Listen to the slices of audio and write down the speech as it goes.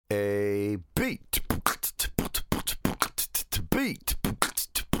a beat. Beat.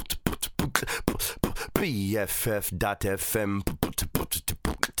 BFF.FM.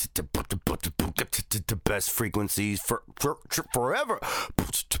 The best frequencies for forever.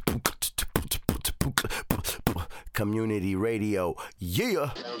 Community radio. Yeah.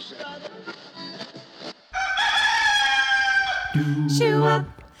 Shoo up,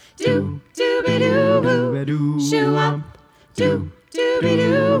 do be doo, shoo up, do be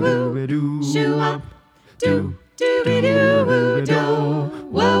doo, shoo up, do be doo,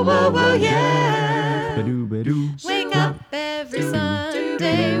 whoa whoa whoa yeah. Wake up every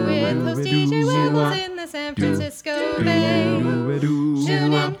Sunday with host DJ Wiggles in the San Francisco Bay.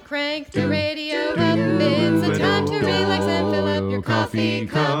 Tune in, crank the radio up. It's a time to relax and fill up your coffee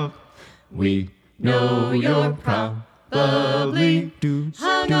cup. We know you're probably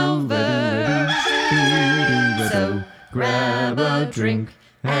hungover, so grab a drink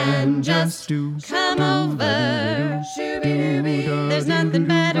and just come over. There's nothing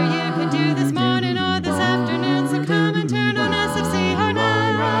better you could do this morning or this afternoon, so come and turn on SFC hard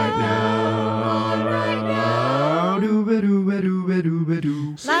right now.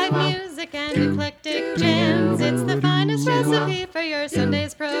 Live music and eclectic jams, it's the finest recipe for your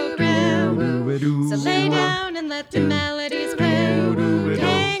Sunday's program. So lay down and let the melodies play.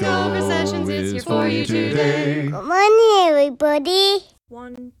 Hangover Sessions is here for you today. Good morning, everybody.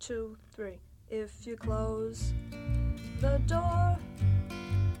 1, 2, 3. If you close the door,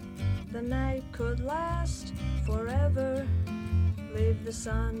 the night could last forever. Leave the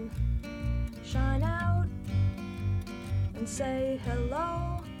sun shine out and say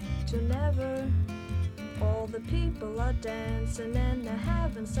hello to never. All the people are dancing and they're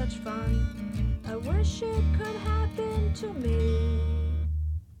having such fun. I wish it could happen to me.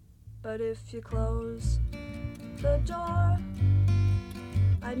 But if you close the door,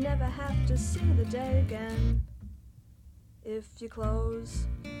 I'd never have to see the day again. If you close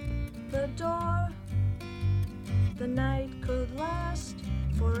the door, the night could last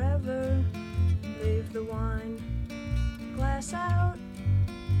forever. Leave the wine glass out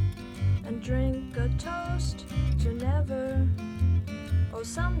and drink a toast to never. Oh,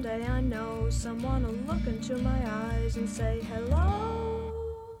 someday I know someone will look into my eyes and say, hello,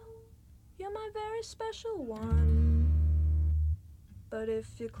 you're my very special one. But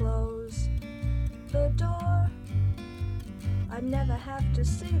if you close the door, I'd never have to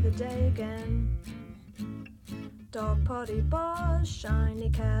see the day again. Dog party bars, shiny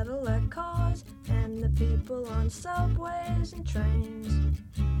Cadillac cars, and the people on subways and trains,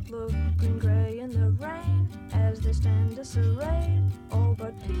 looking gray in the rain as they stand disarrayed. Oh,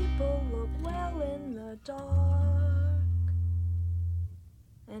 but people look well in the dark.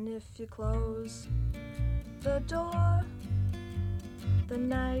 And if you close the door, the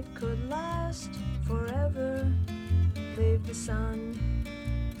night could last forever. Leave the sun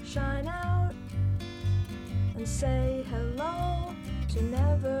shine out and say hello to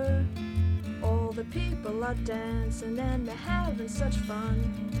never. All the people are dancing and they're having such fun.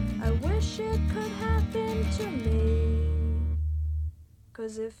 I wish it could happen to me.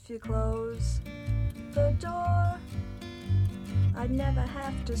 'Cause if you close the door, I'd never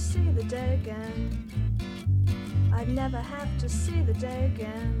have to see the day again. I'd never have to see the day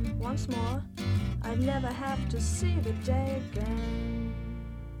again. Once more, I'd never have to see the day again.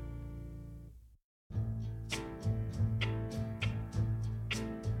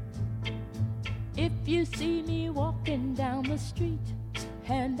 If you see me walking down the street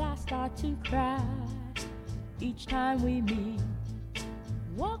and I start to cry each time we meet,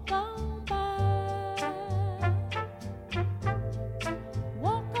 walk on by.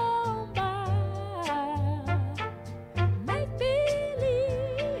 Walk on by. Make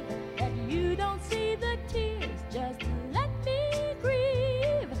believe that you don't see the tears. Just let me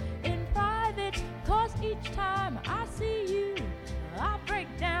grieve in private, 'cause each time I see you, I break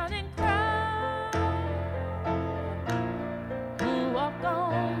down and cry. Walk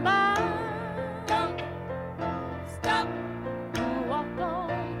on by. Don't stop. Walk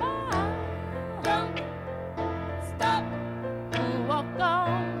on by. Don't stop. Walk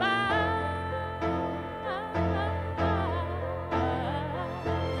on by.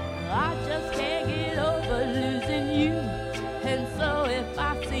 I just can't get over losing you, and so if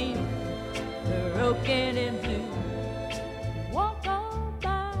I seem broken and blue, walk on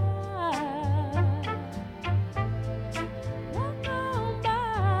by. Walk on by.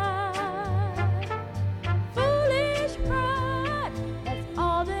 Foolish pride, that's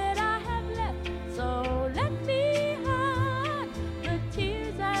all that I have left. So let me hide the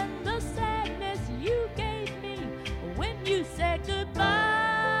tears and the sadness you gave me when you said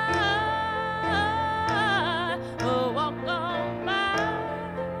goodbye.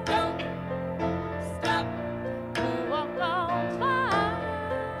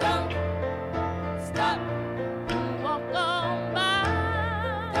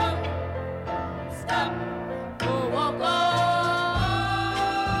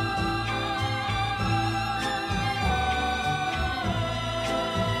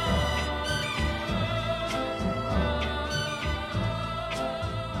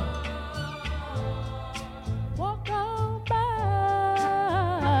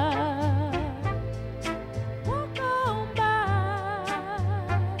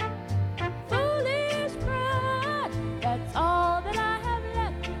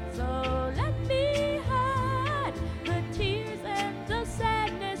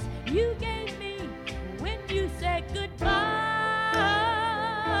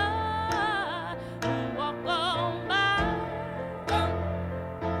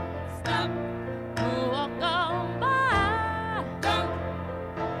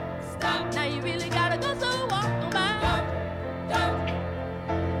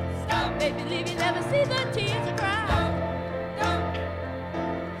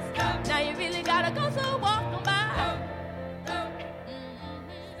 gotta go, so walk on by.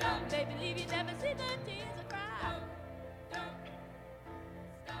 Baby, leave you never see the tears I cry.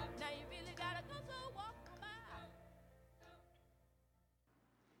 Now you really gotta go, so walk on by.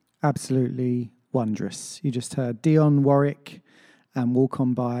 Absolutely wondrous. You just heard Dionne Warwick and Walk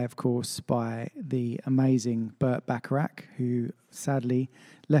On By, of course, by the amazing Burt Bacharach, who sadly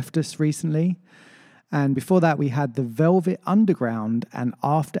left us recently. And before that, we had the Velvet Underground and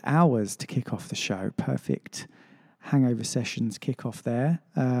After Hours to kick off the show. Perfect Hangover Sessions kickoff there.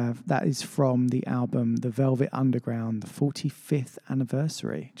 That is from the album The Velvet Underground, the 45th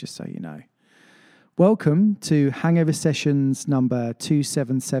anniversary, just so you know. Welcome to Hangover Sessions number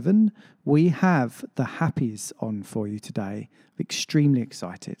 277. We have the Happies on for you today. I'm extremely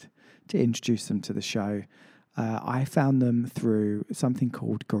excited to introduce them to the show. I found them through something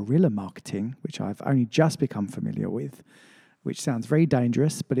called guerrilla marketing, which I've only just become familiar with, which sounds very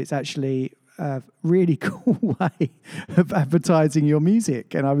dangerous, but it's actually a really cool way of advertising your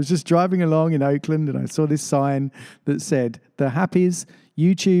music. And I was just driving along in Oakland and I saw this sign that said, The Happies,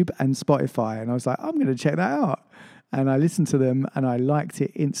 YouTube and Spotify. And I was like, I'm going to check that out. And I listened to them and I liked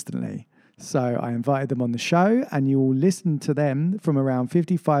it instantly. So I invited them on the show, and you will listen to them from around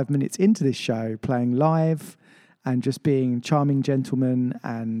 55 minutes into this show, playing live and just being charming gentlemen.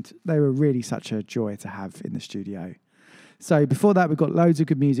 And they were really such a joy to have in the studio. So before that, we've got loads of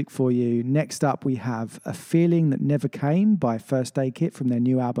good music for you. Next up, we have A Feeling That Never Came by First Aid Kit from their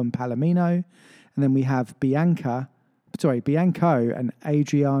new album, Palomino. And then we have Bianco, and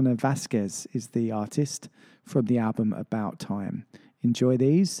Adriana Vasquez is the artist from the album About Time. Enjoy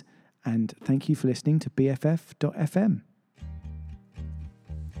these, and thank you for listening to BFF.FM.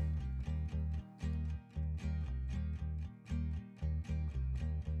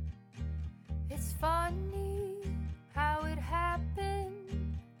 It's funny how it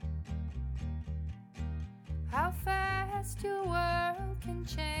happened, how fast your world can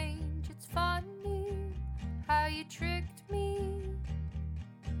change. It's funny how you tricked me,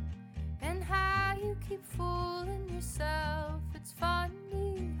 and how you keep fooling yourself. It's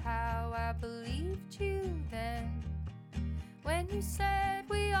funny how I believed you then, when you said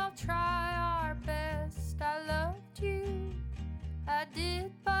we all try our best. I loved you, I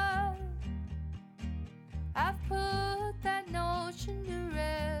did, but I've put that notion to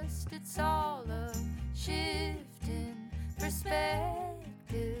rest. It's all a shift in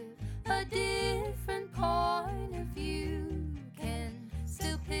perspective, a different point of view. Can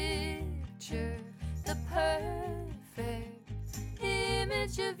still picture the perfect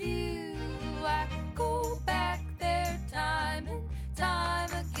image of you. I go back there time and time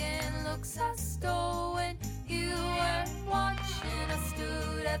again. Looks I stole when you weren't watching. I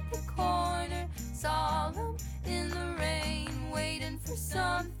stood at the corner, solemn in the rain, waiting for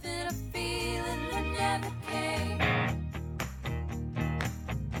something, a feeling that never came.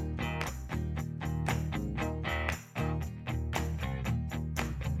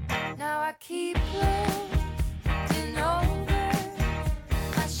 Now I keep looking over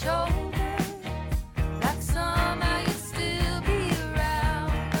my shoulder, like somehow you'll still be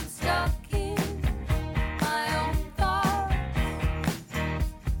around. I'm stuck in my own thoughts,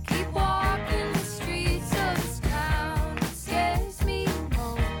 keep walking the streets of this town. What scares me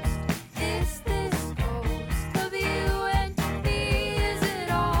most is this ghost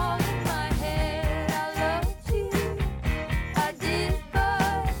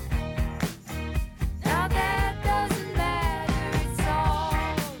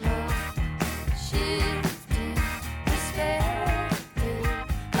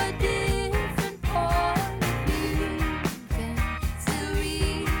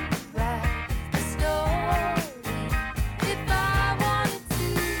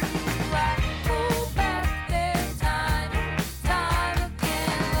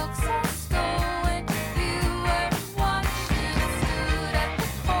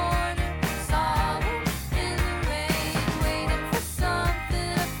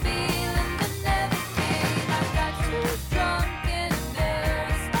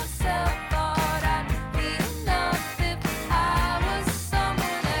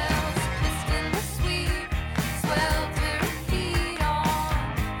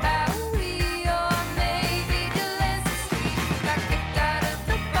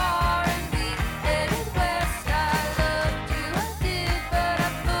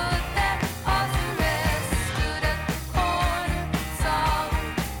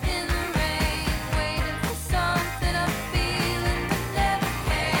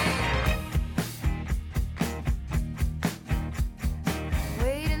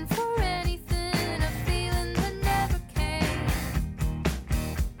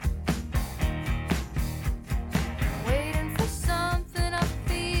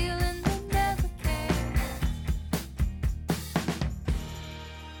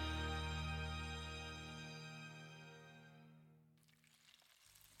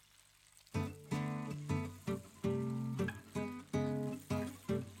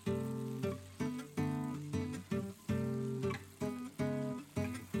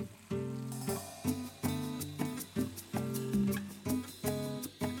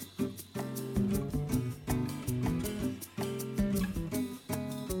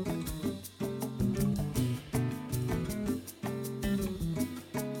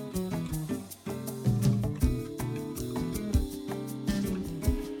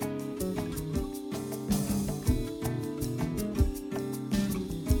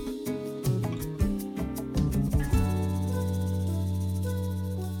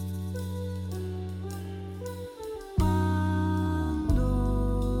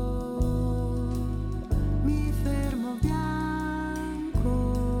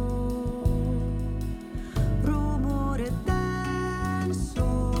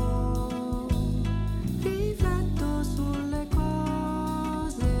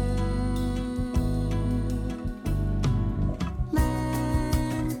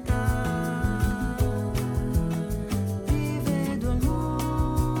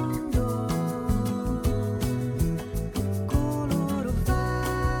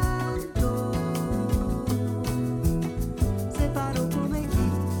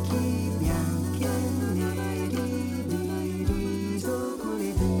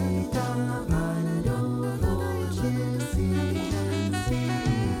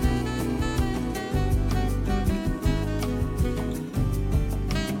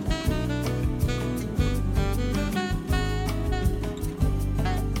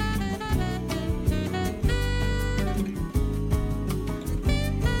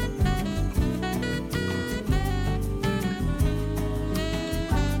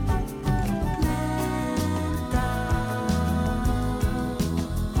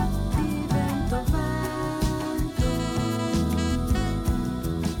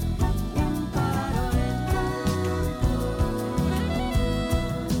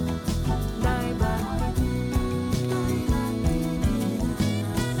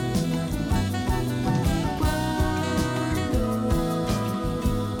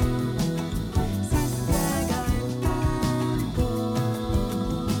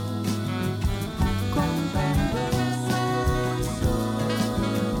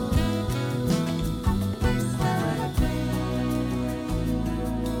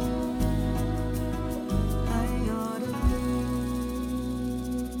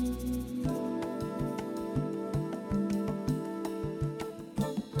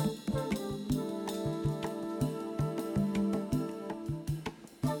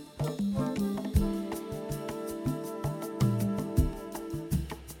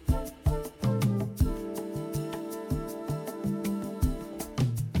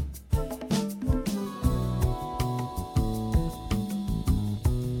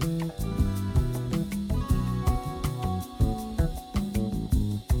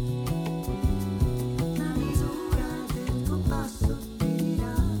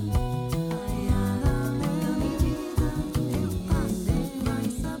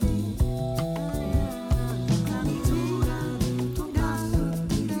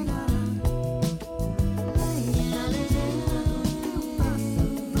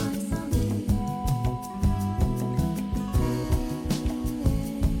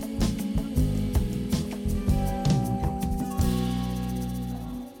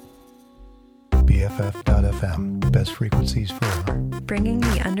BFF.FM. Best frequencies forever. Bringing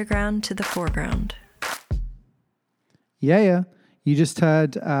the underground to the foreground. Yeah. You just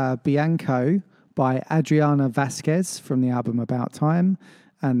heard Bianco by Adriana Vasquez from the album About Time.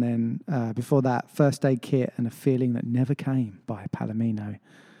 And then before that, First Aid Kit and A Feeling That Never Came by Palomino.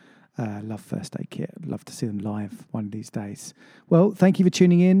 Love First Aid Kit. Love to see them live one of these days. Well, thank you for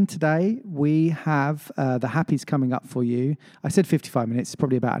tuning in today. We have the Happies coming up for you. I said 55 minutes. It's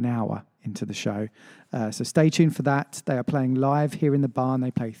probably about an hour into the show. So stay tuned for that. They are playing live here in the barn. They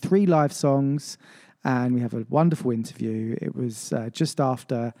play 3 live songs. And we have a wonderful interview. It was just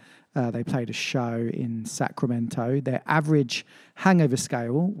after they played a show in Sacramento. Their average hangover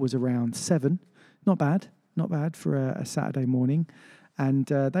scale was around 7. Not bad for a Saturday morning. And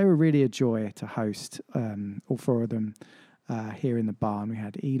they were really a joy to host, all 4 of them here in the barn. We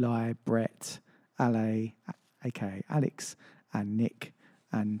had Eli, Brett, Ale, aka Alex, and Nick.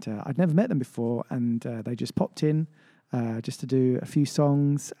 And I'd never met them before, and they just popped in just to do a few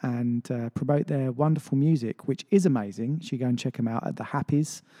songs and promote their wonderful music, which is amazing. You should go and check them out at the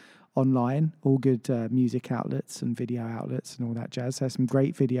Happies online, all good music outlets and video outlets and all that jazz. There's some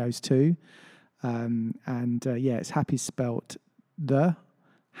great videos too. It's Happies spelt the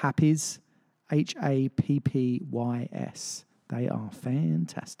Happies, Happys. They are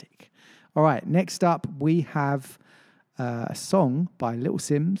fantastic. All right, next up we have a song by Little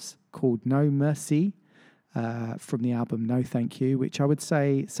Sims called No Mercy. From the album No Thank You, which I would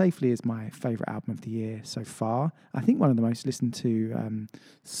say safely is my favourite album of the year so far. I think one of the most listened to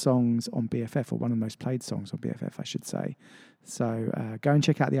songs on BFF, or one of the most played songs on BFF, I should say. So go and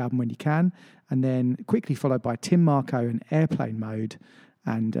check out the album when you can. And then quickly followed by Tim Marco and Airplane Mode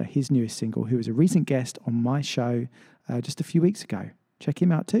and his newest single, who was a recent guest on my show just a few weeks ago. Check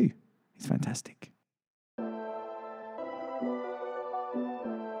him out too. He's fantastic.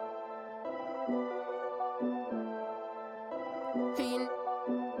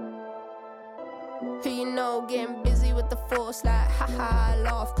 Getting busy with the force like haha,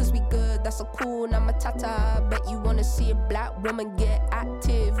 laugh cause we good, that's a cool Matata. Bet you wanna see a black woman get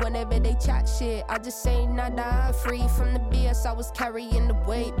active whenever they chat shit. I just say nada, free from the BS. I was carrying the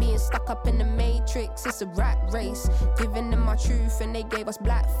weight, being stuck up in the matrix. It's a rat race, giving them my truth and they gave us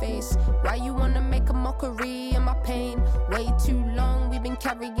blackface. Why you wanna make a mockery of my pain? Way too long we've been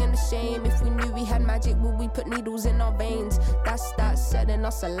carrying the shame. If we knew we had magic, would we put needles in our veins? That's setting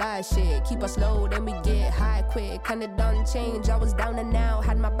us a lie shit. Keep us low, then we get high quick, and it done change. I was down and out,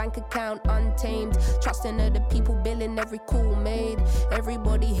 had my bank account untamed, trusting other people, billing every call made.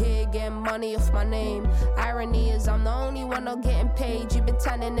 Everybody here getting money off my name. Irony is I'm the only one not getting paid. You've been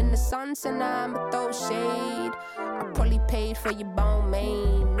tanning in the sun, so now I'ma throw shade. I probably paid for your bone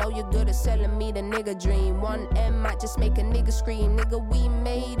main. Know you're good at selling me the nigga dream. 1M might just make a nigga scream. Nigga, we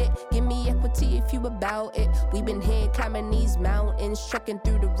made it. Give me equity if you about it. We been here climbing these mountains, trekking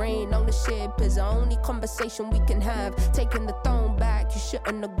through the rain. Ownership is the only conversation we can have. Taking the throne back, you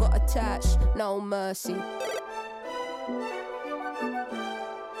shouldn't have got attached. No mercy.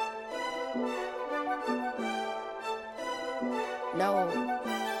 No.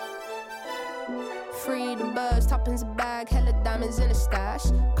 Free the birds, toppings a bag, hella diamonds in a stash.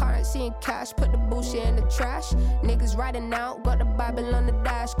 Currency and cash, put the bullshit in the trash. Niggas riding out, got the Bible on the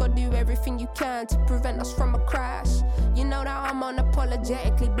dash. Gotta do everything you can to prevent us from a crash. You know that I'm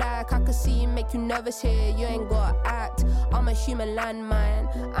unapologetically black. I can see you make you nervous here, you ain't gotta act. I'm a human landmine,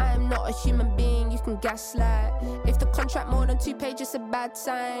 I am not a human being, you can gaslight. If the contract more than 2 pages, a bad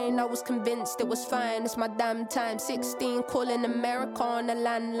sign. I was convinced it was fine, it's my damn time. 16, calling America on the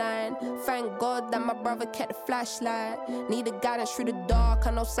landline. Thank God that my brother kept the flashlight. Needed guidance through the dark,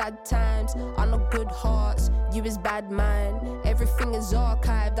 I know sad times, I know good hearts, you is bad mind. Everything is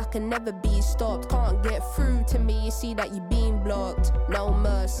archived, I can never be stopped. Can't get through to me, you see that you being blocked. No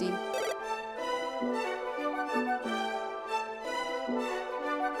mercy.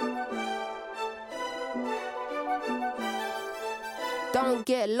 Don't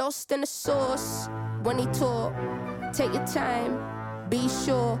get lost in the sauce when he talk. Take your time, be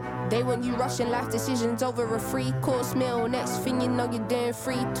sure. They want you rushing life decisions over a 3-course meal. Next thing you know, you're doing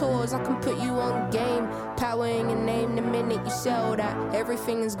free tours. I can put you on game, power in your name. The minute you sell that,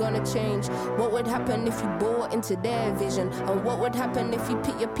 everything is gonna change. What would happen if you bought into their vision? And what would happen if you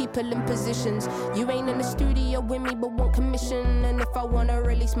put your people in positions? You ain't in the studio with me but want commission. And if I wanna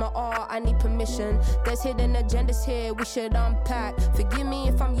release my art, I need permission. There's hidden agendas here we should unpack. Forgive me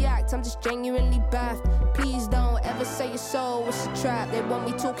if I'm yacked, I'm just genuinely baffed. Please don't ever say your soul was a trap. They want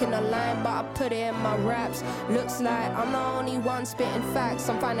me talking a line, but I put it in my raps. Looks like I'm the only one spitting facts.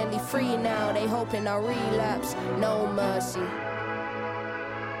 I'm finally free now, they hoping I'll relapse. No mercy.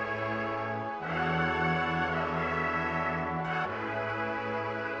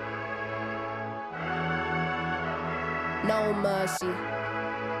 no mercy.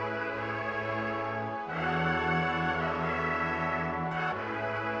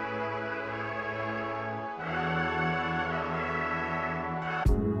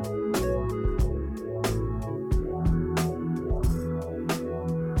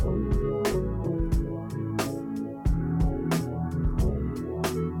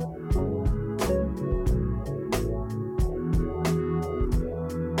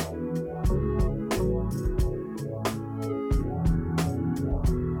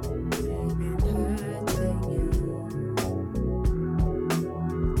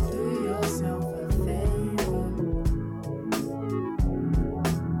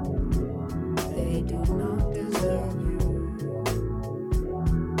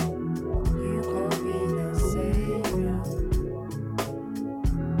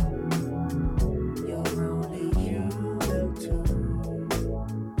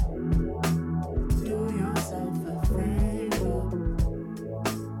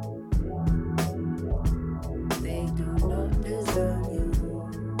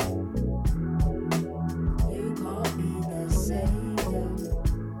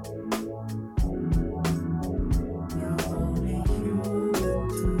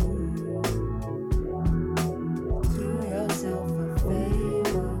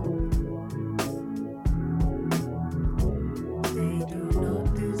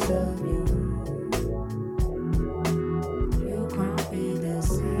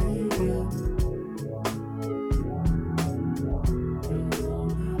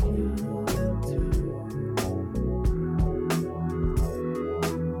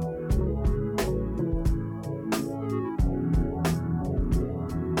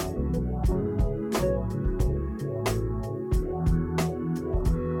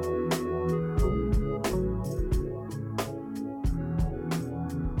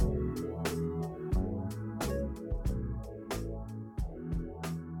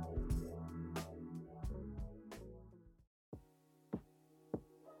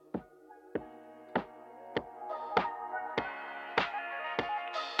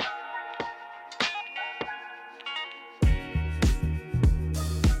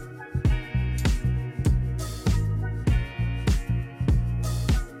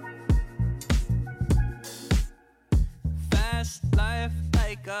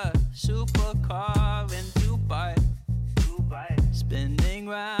 like a supercar in Dubai. Spinning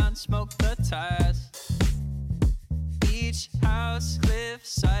round, smoke the tires. Beach house,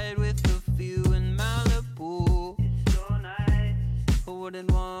 cliffside with a view in Malibu. It's so nice. Who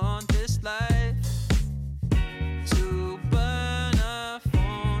wouldn't want this life? To burn our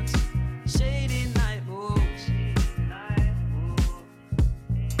phones, shady night moves.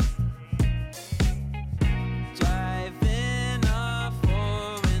 Driving a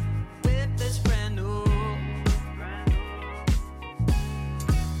foreign whip that's brand new.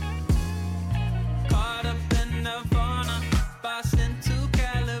 Caught up in Nirvana, Boston to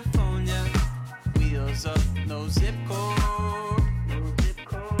California. Wheels up, no zip code.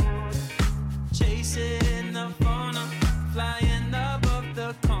 Chasing Nirvana, flying above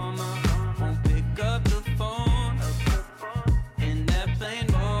the corner. Won't pick up the phone in airplane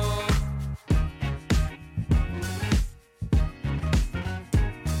mode.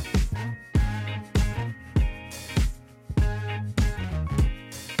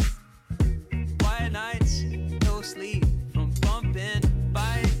 Quiet nights, no sleep from bumping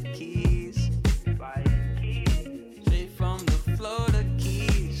bike keys. Straight from the Florida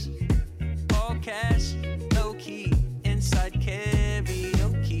Keys. All cash, low key, inside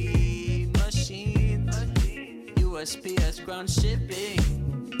karaoke machines. USPS ground shipping.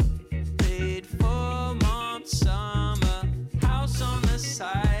 Paid for mom's summer house on the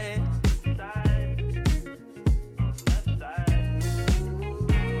side.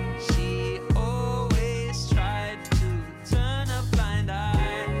 She always tried to turn a blind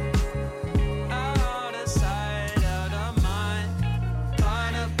eye. Out of sight, out of mind.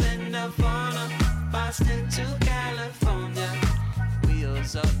 Caught up in Nirvana, Boston to California.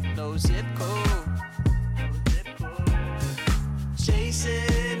 Wheels up, no zip code.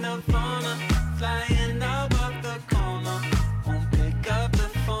 Chasing Nirvana, flying above the corner. Won't pick up the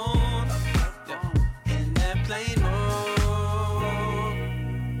phone in airplane mode.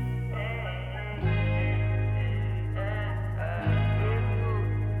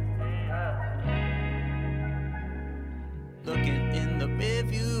 Looking in the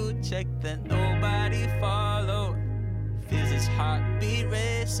rearview, check that nobody followed. Feels his heartbeat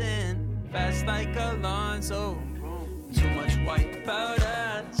racing, fast like Alonso. Too much white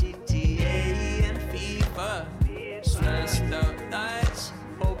powder, GTA and FIFA. Stressed out nights,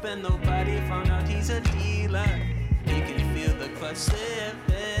 hoping nobody found out he's a dealer. Making Pacific.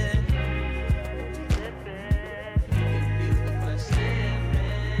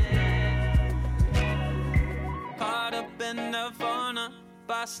 Caught up in Nirvana,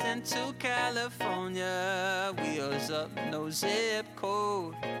 Boston to California. Wheels up, no zip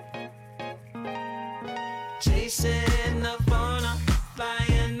code. Chasing Nirvana,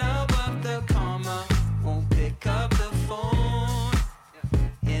 flying above the karma. Won't pick up the phone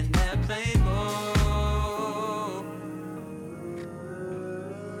in airplane mode.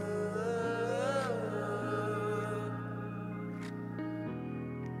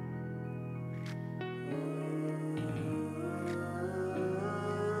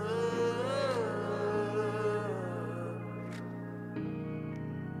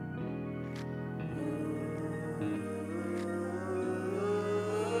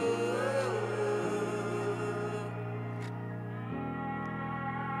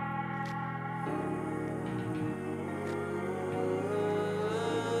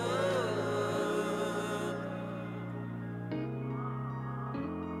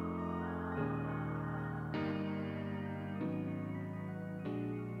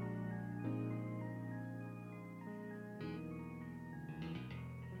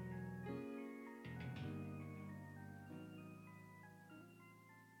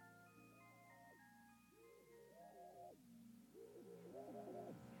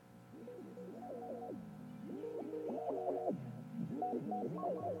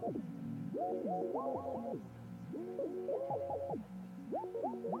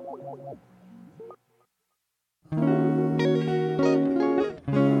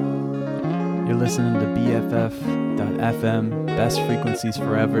 You're listening to BFF.FM, Best Frequencies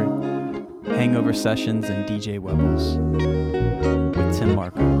Forever, Hangover Sessions, and DJ Webbles with Tim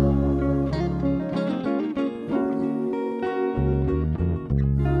Marco.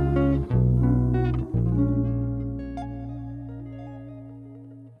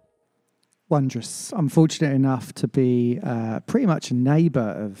 Wondrous. I'm fortunate enough to be pretty much a neighbour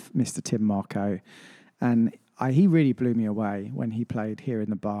of Mr. Tim Marco, and he really blew me away when he played here in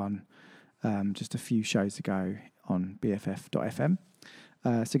the barn just a few shows ago on BFF.FM.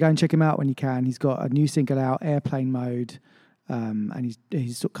 So go and check him out when you can. He's got a new single out, Airplane Mode, and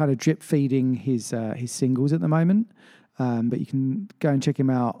he's kind of drip feeding his singles at the moment. But you can go and check him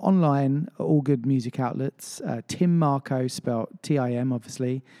out online at all good music outlets. Tim Marco, spelled Tim,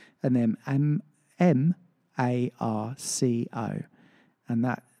 obviously, and then Marco. And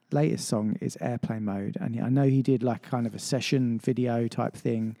that latest song is Airplane Mode. And I know he did like kind of a session video type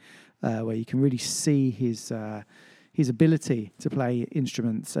thing where you can really see his ability to play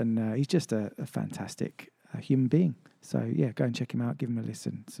instruments. And he's just a fantastic human being. So, yeah, go and check him out. Give him a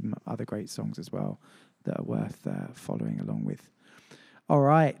listen. Some other great songs as well that are worth following along with. All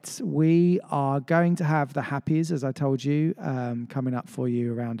right, we are going to have the Happies, as I told you, coming up for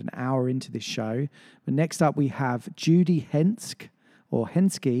you around an hour into this show. But next up, we have Judy Henske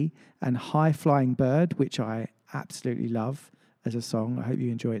and High Flying Bird, which I absolutely love as a song. I hope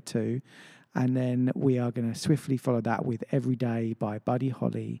you enjoy it too. And then we are going to swiftly follow that with Every Day by Buddy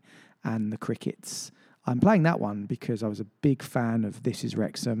Holly and the Crickets. I'm playing that one because I was a big fan of This Is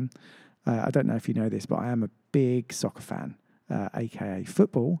Wrexham. I don't know if you know this, but I am a big soccer fan. AKA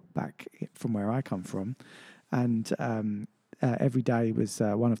football, back from where I come from. And Every Day was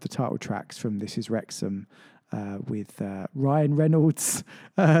one of the title tracks from This Is Wrexham with Ryan Reynolds,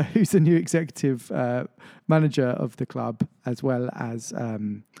 who's the new executive manager of the club, as well as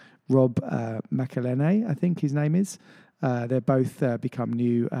Rob McElhenney, I think his name is. They're both become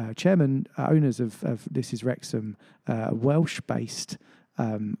new owners of This Is Wrexham, a Welsh-based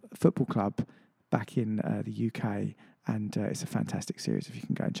football club back in the UK. And it's a fantastic series if you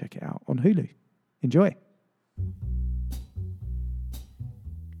can go and check it out on Hulu. Enjoy.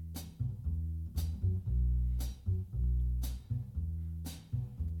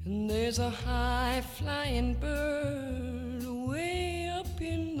 And there's a high-flying bird way up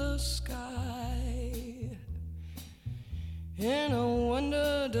in the sky. And I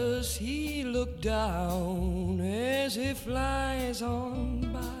wonder, does he look down as he flies on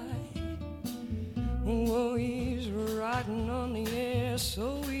by? Oh, he's riding on the air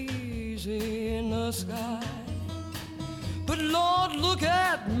so easy in the sky. But Lord, look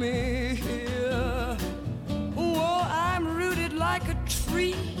at me here. Oh, I'm rooted like a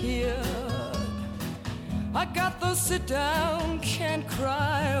tree here. I got the sit down, can't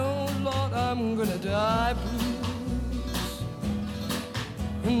cry. Oh, Lord, I'm gonna die blues.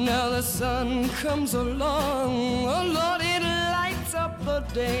 And now the sun comes along. Oh, Lord, it lights up the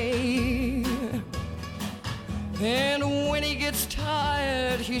day. And when he gets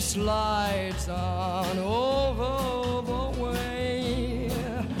tired, he slides on over the way.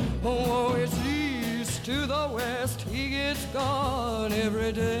 west, he gets gone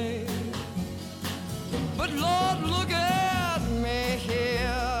every day. But Lord, look at me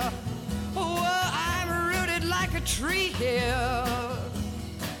here. Oh, I'm rooted like a tree here.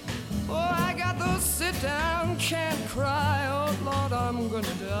 Oh, I got those sit down, can't cry. Oh, Lord, I'm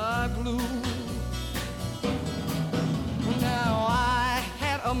gonna die blue. Now I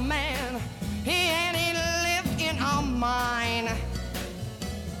had a man, and he lived in a mine.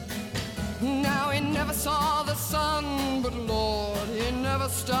 Now he never saw the sun, but Lord, he never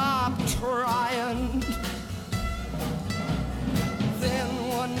stopped trying. Then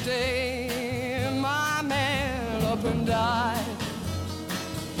one day, my man up and died.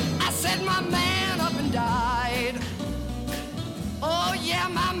 I said my man up and died. Oh yeah,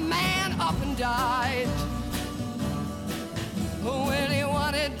 my man up and died. When he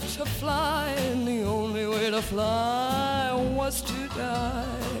wanted to fly, and the only way to fly was to die.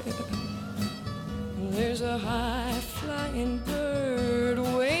 There's a high-flying bird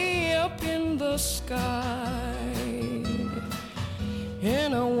way up in the sky,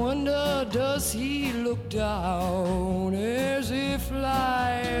 and I wonder, does he look down as he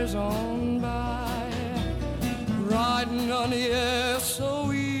flies on by, riding on the air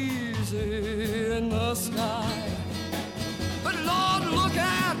so easy in the sky. But Lord, look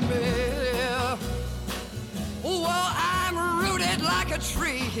at me. Well, I'm rooted like a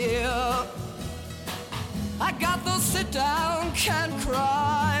tree here. I got those sit down, can't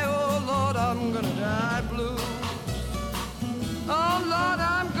cry. Oh Lord, I'm gonna die blue. Oh Lord,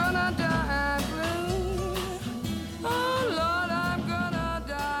 I'm gonna die blue. Oh Lord, I'm gonna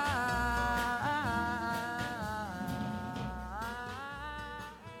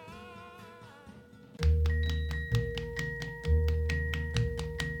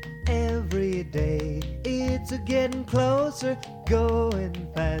Every day it's a getting closer, going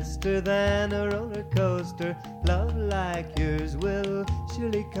faster than a roller coaster. Love like yours will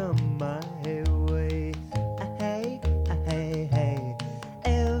surely come my way. Hey, hey, hey.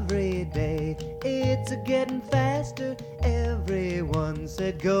 Every day it's a getting faster. Everyone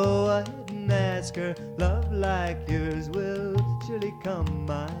said go ahead and ask her. Love like yours will surely come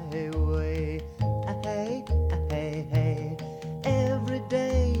my way. Hey, hey, hey. Every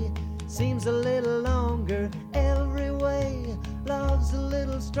day seems a little longer. Every way love's a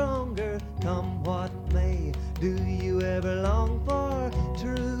little stronger. Come what may, do you ever long for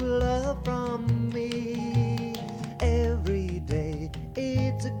true love from me? Every day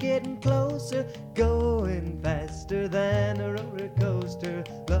it's a getting closer, going faster than a roller coaster.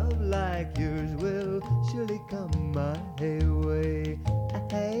 Love like yours will surely come my way.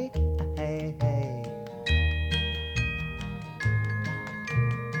 Hey, hey, hey.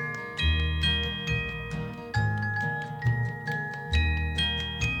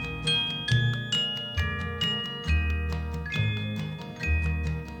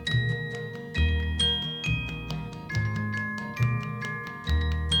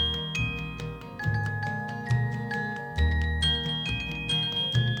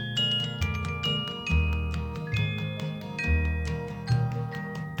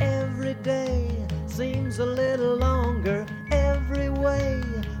 Day seems a little longer. Every way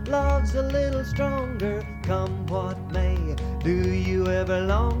love's a little stronger. Come what may, do you ever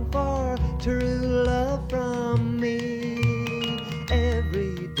long for true love from me?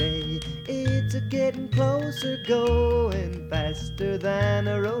 Every day it's a getting closer, going faster than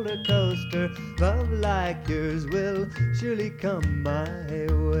a roller coaster. Love like yours will surely come my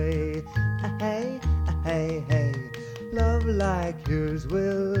way. Hey, hey, hey. Love like yours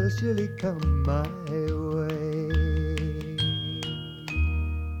will surely come my way.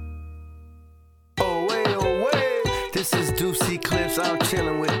 Away. This is Deucey Clips. I'm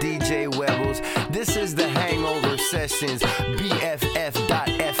chilling with DJ Webbles. This is the Hangover Sessions.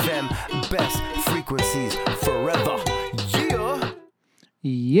 BFF.FM. Best frequencies forever. Yeah.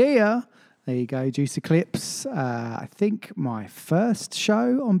 Yeah. There you go, Juicy Clips. I think my first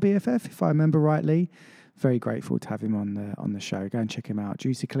show on BFF, if I remember rightly. Very grateful to have him on the show. Go and check him out.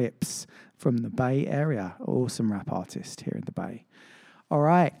 Juicy Clips from the Bay Area. Awesome rap artist here in the Bay. All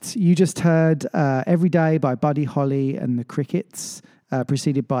right. You just heard Every Day by Buddy Holly and the Crickets,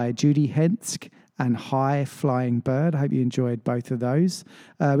 preceded by Judy Hensk and High Flying Bird. I hope you enjoyed both of those.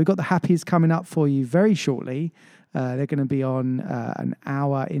 We've got the Happies coming up for you very shortly. They're going to be on an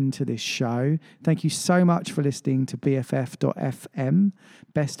hour into this show. Thank you so much for listening to BFF.FM,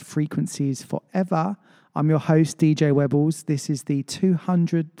 Best Frequencies Forever. I'm your host, DJ Webbles. This is the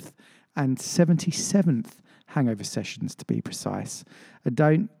 277th Hangover Sessions to be precise. And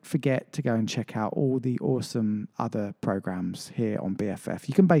don't forget to go and check out all the awesome other programs here on BFF.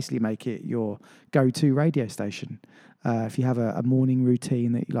 You can basically make it your go-to radio station. If you have a morning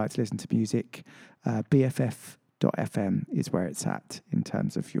routine that you like to listen to music, BFF.FM is where it's at in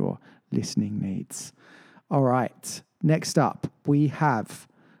terms of your listening needs. All right, next up we have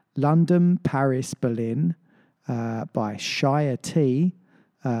London, Paris, Berlin by Shia T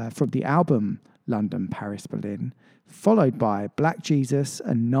from the album London, Paris, Berlin, followed by Black Jesus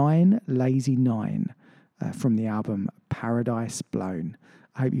and 9 Lazy 9 from the album Paradise Blown.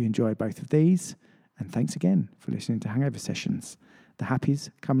 I hope you enjoyed both of these, and thanks again for listening to Hangover Sessions. The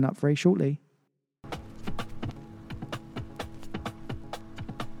Happies coming up very shortly.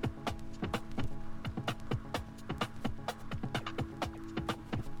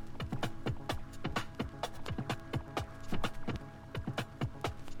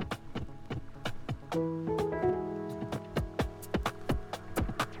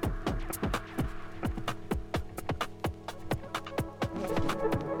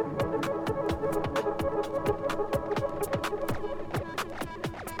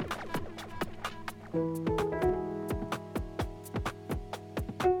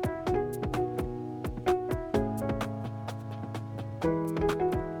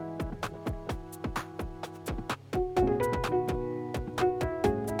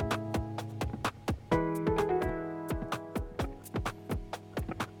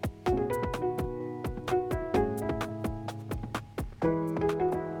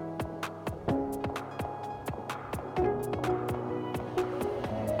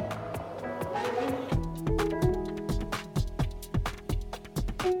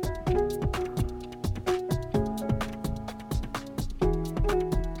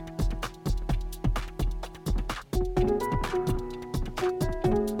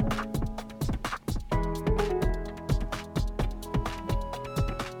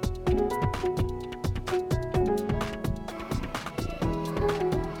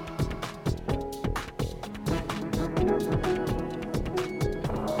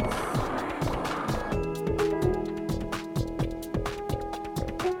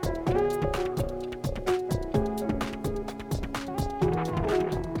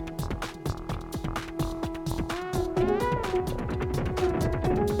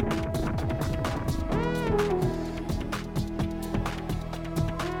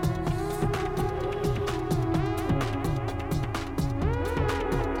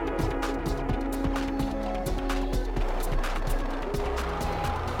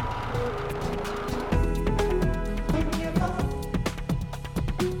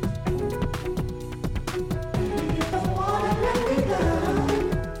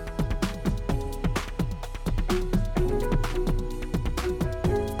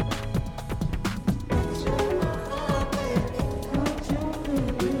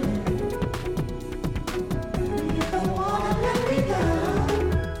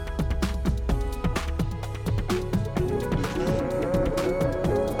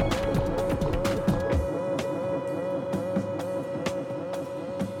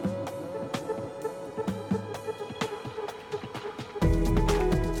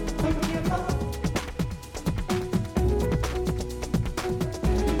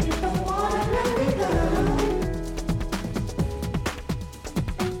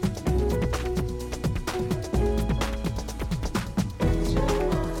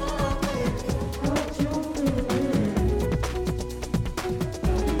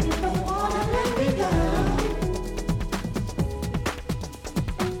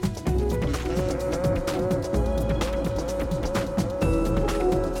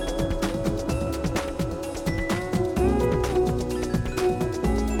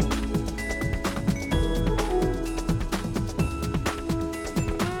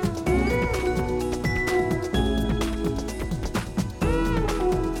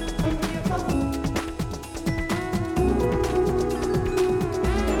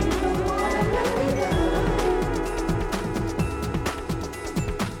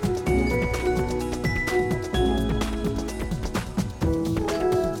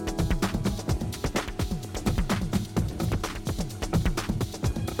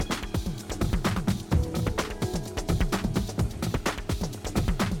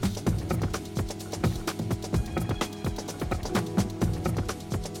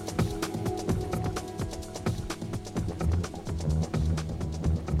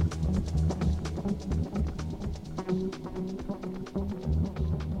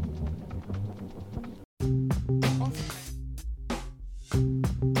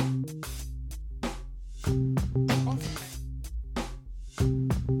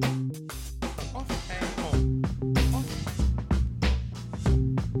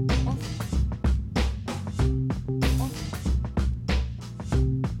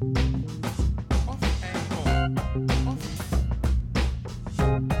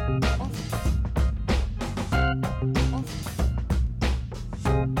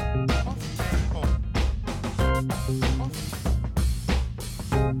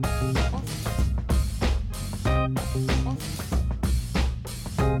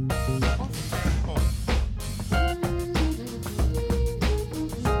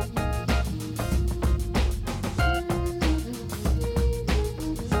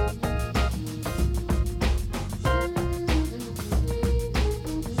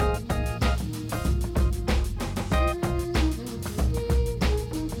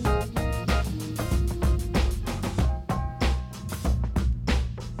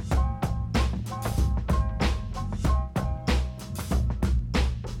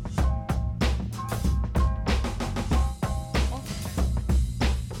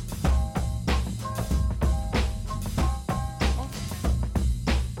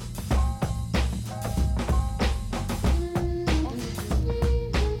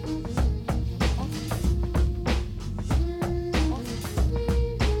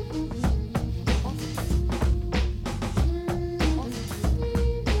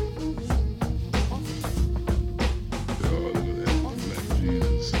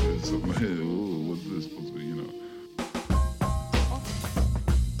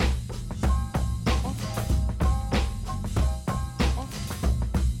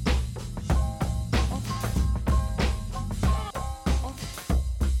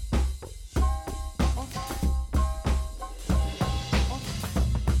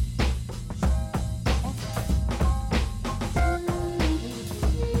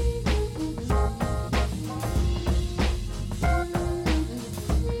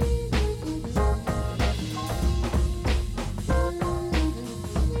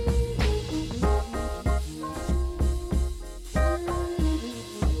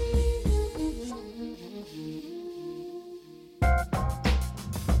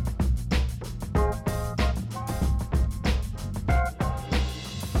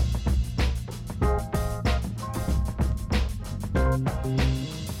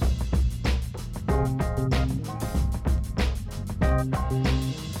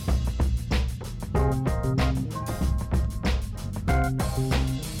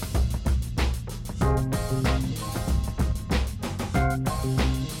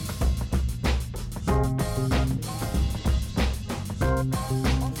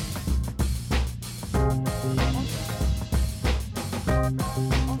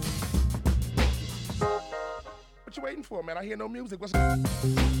 for, man? I hear no music. What's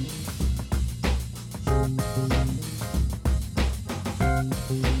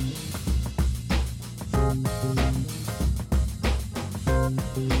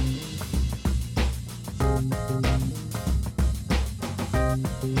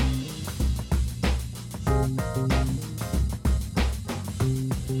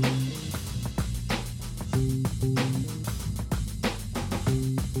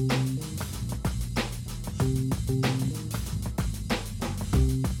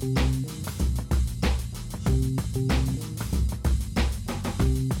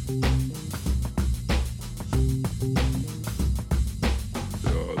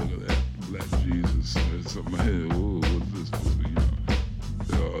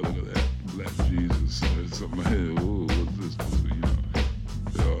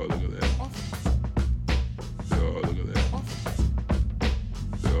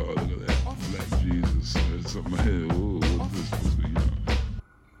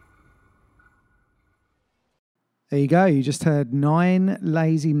There you go. You just heard 9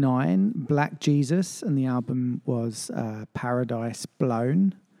 Lazy 9, Black Jesus, and the album was Paradise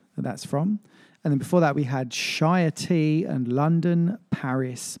Blown, that's from. And then before that, we had Shia T and London,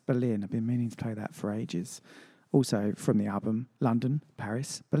 Paris, Berlin. I've been meaning to play that for ages. Also from the album London,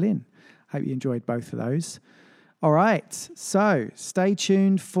 Paris, Berlin. Hope you enjoyed both of those. All right, so stay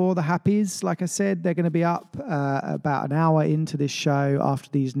tuned for the Happies. Like I said, they're going to be up about an hour into this show after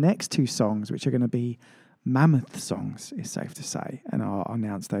these next 2 songs, which are going to be mammoth songs, it's safe to say, and I'll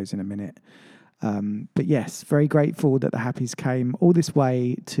announce those in a minute. But yes, very grateful that the Happies came all this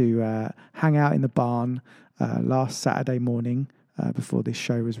way to hang out in the barn last Saturday morning before this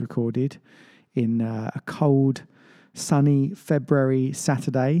show was recorded in a cold, sunny February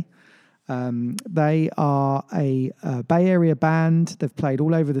Saturday. They are a Bay Area band. They've played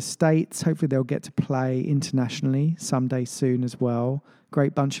all over the States. Hopefully they'll get to play internationally someday soon as well.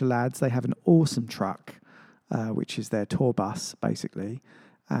 Great bunch of lads. They have an awesome truck, which is their tour bus, basically.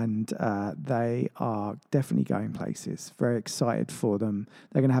 And they are definitely going places. Very excited for them.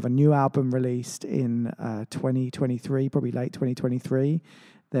 They're going to have a new album released in 2023, probably late 2023.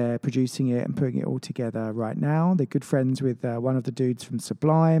 They're producing it and putting it all together right now. They're good friends with one of the dudes from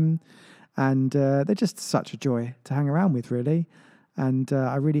Sublime. And they're just such a joy to hang around with, really. And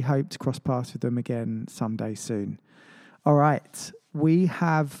I really hope to cross paths with them again someday soon. All right. We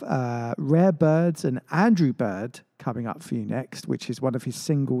have Rare Birds and Andrew Bird coming up for you next, which is one of his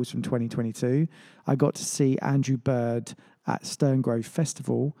singles from 2022. I got to see Andrew Bird at Stern Grove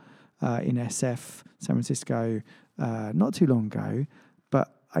Festival in SF, San Francisco, not too long ago.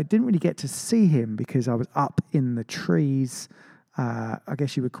 But I didn't really get to see him because I was up in the trees. I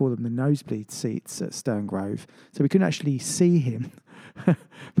guess you would call them the nosebleed seats at Stern Grove. So we couldn't actually see him,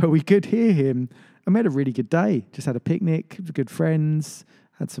 but we could hear him. And we had a really good day. Just had a picnic with good friends,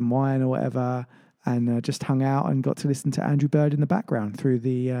 had some wine or whatever, and just hung out and got to listen to Andrew Bird in the background through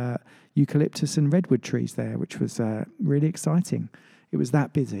the eucalyptus and redwood trees there, which was really exciting. It was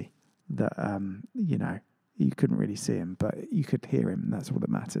that busy that, you couldn't really see him, but you could hear him. And that's all that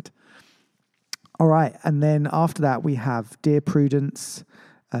mattered. All right. And then after that, we have Dear Prudence,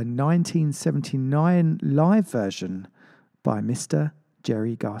 a 1979 live version by Mr.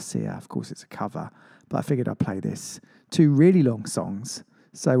 Jerry Garcia. Of course, it's a cover, but I figured I'd play this. 2 really long songs.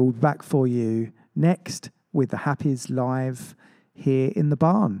 So we'll be back for you next with the Happies live here in the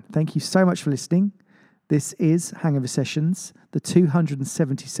barn. Thank you so much for listening. This is Hangover Sessions, the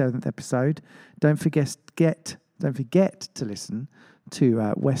 277th episode. Don't forget to listen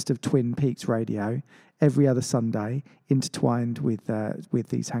to West of Twin Peaks Radio every other Sunday, intertwined with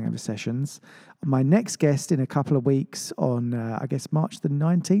these Hangover Sessions. My next guest in a couple of weeks on, I guess, March the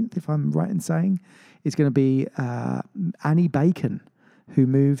 19th, if I'm right in saying, is going to be Annie Bacon, who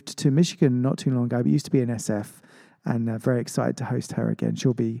moved to Michigan not too long ago, but used to be in SF, and very excited to host her again.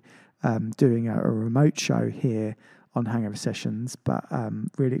 She'll be doing a remote show here on Hangover Sessions, but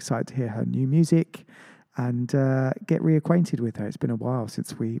really excited to hear her new music and get reacquainted with her. It's been a while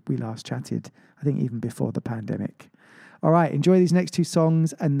since we last chatted, I think even before the pandemic. All right, enjoy these next 2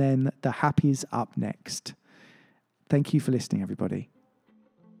 songs, and then the Happies up next. Thank you for listening, everybody.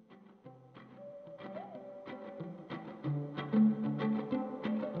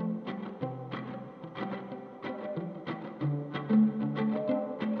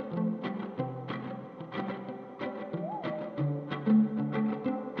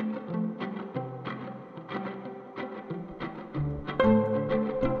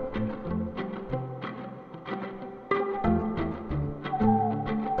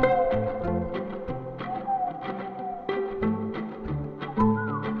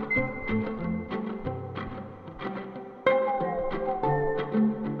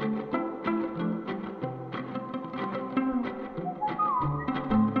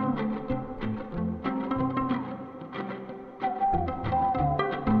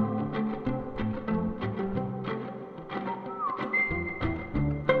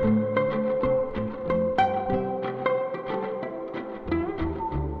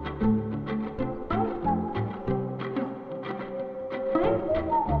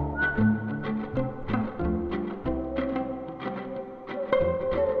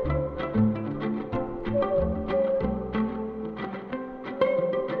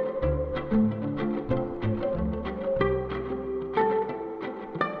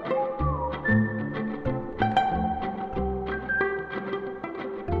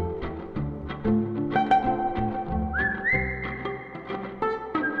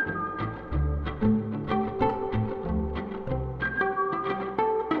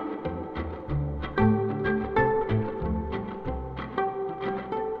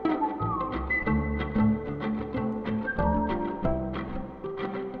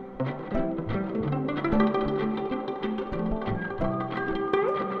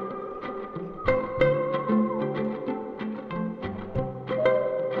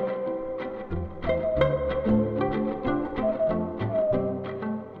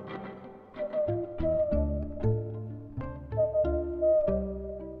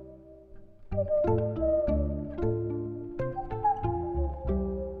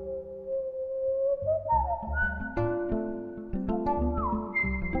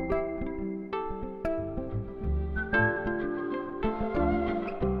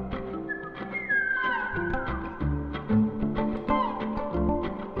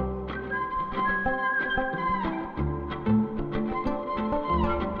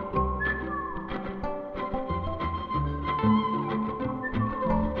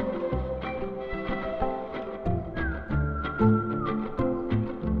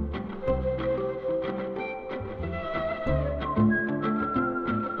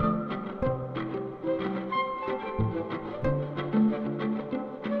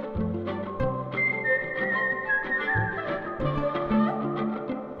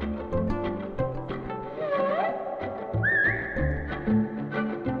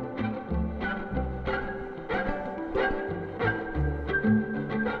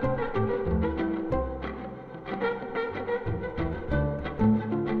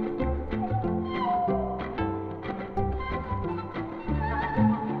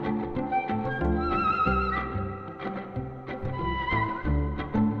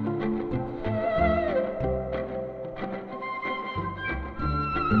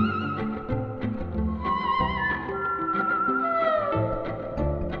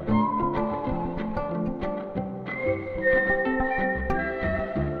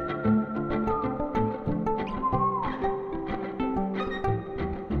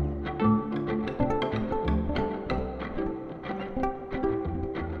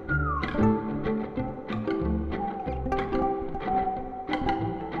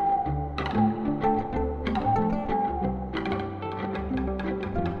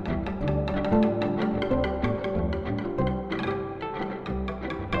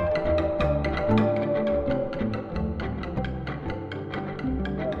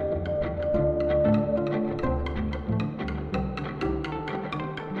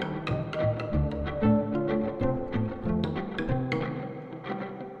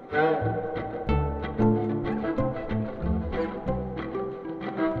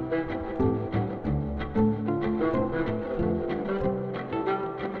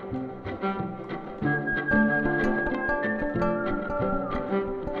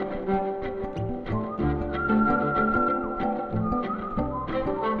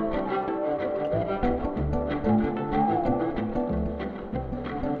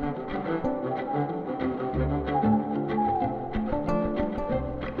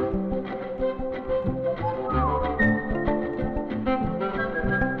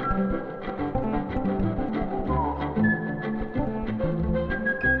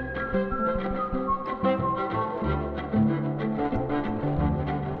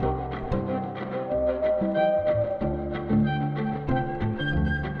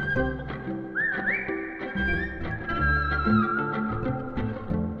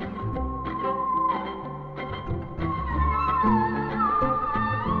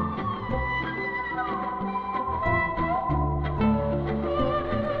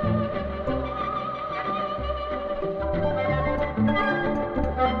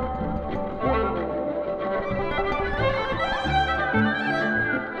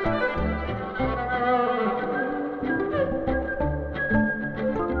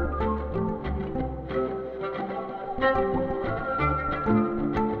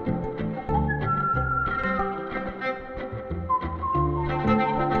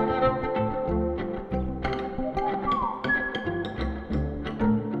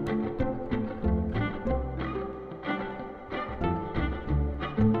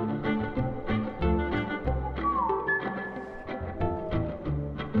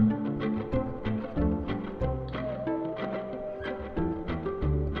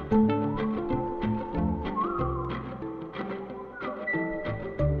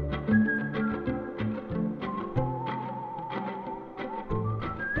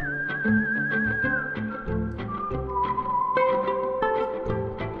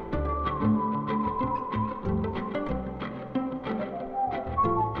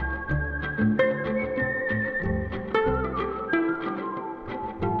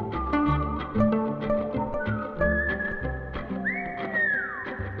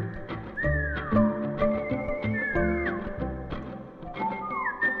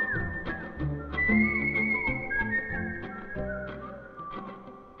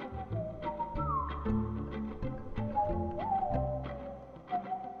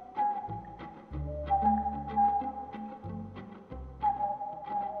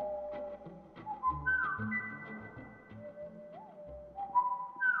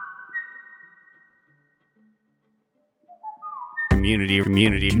 community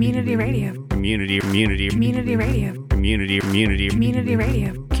radio, Community radio. community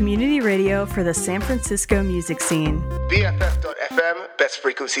radio. Community radio for the San Francisco music scene. BFF.FM, best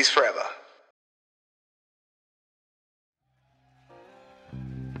frequencies forever.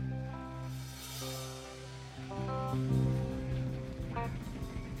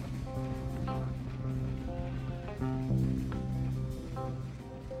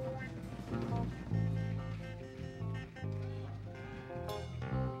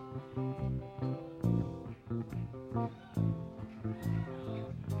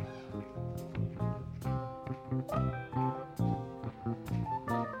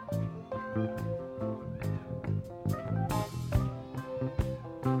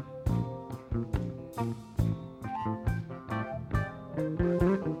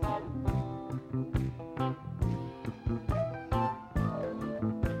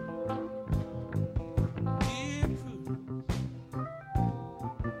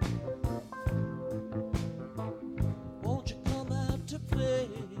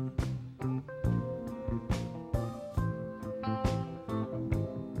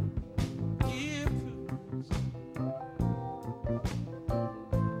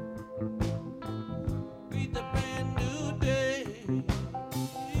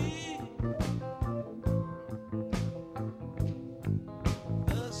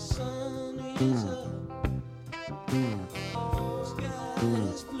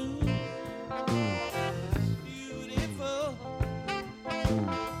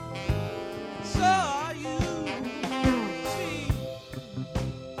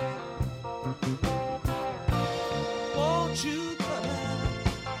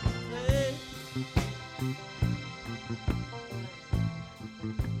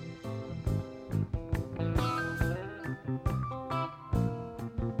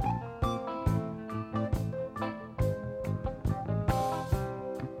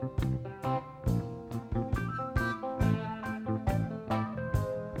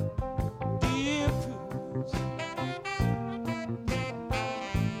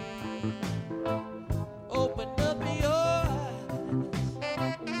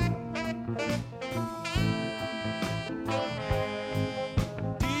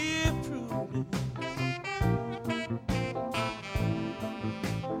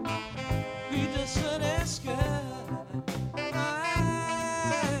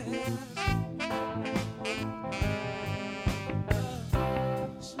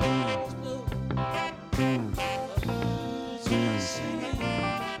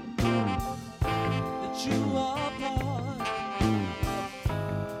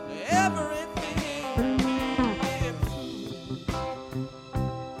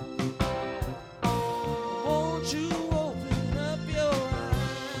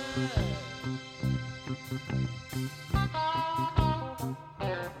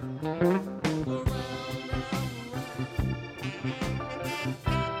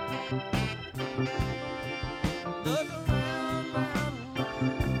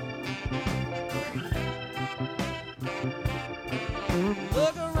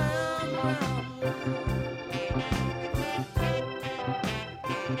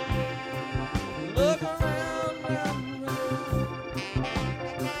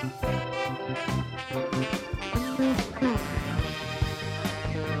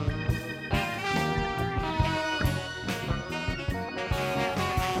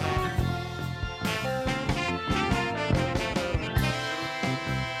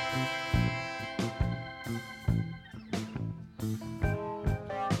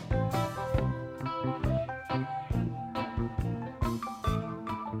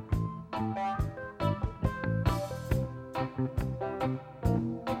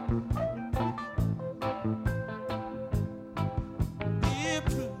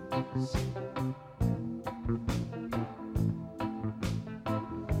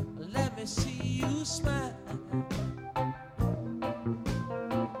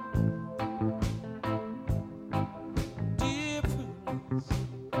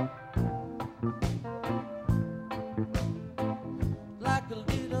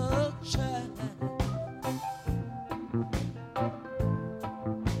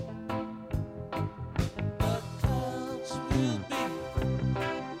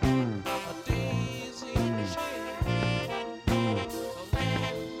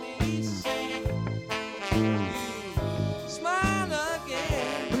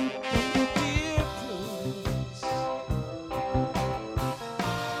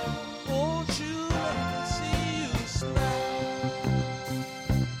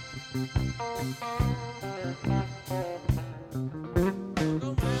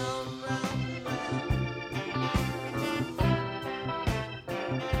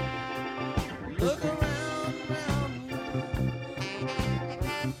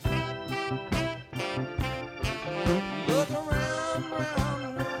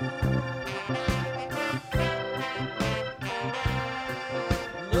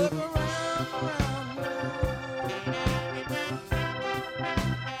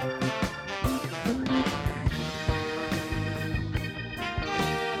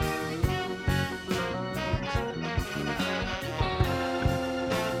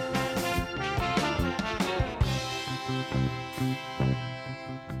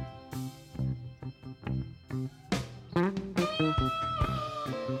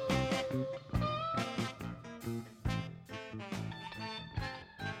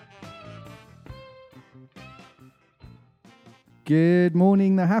 Good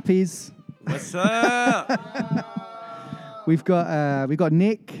morning, the Happies. What's up? We've got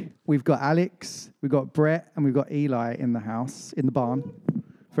Nick, we've got Alex, we've got Brett, and we've got Eli in the house, in the barn.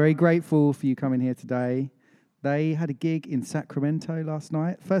 Very grateful for you coming here today. They had a gig in Sacramento last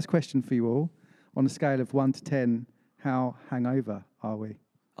night. First question for you all. On a scale of 1 to 10, how hangover are we?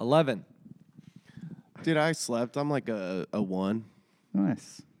 11. Dude, I slept. I'm like a 1.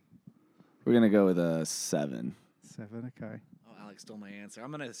 Nice. We're going to go with a 7. 7, okay. Oh, Alex stole my answer.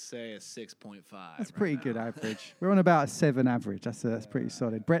 I'm going to say a 6.5. That's pretty good average. We're on about a 7 average. That's pretty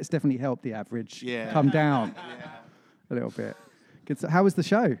solid. Brett's definitely helped the average come down a little bit. Good. So how was the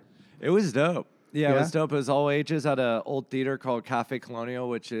show? It was dope. Yeah, it was dope. It was all ages at an old theater called Cafe Colonial,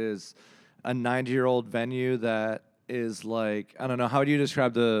 which is a 90-year-old venue that is like, I don't know, how would you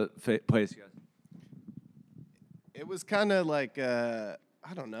describe the place, guys? It was kind of like, I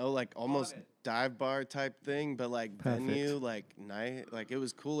don't know, like almost dive bar type thing, but like venue, like night, like it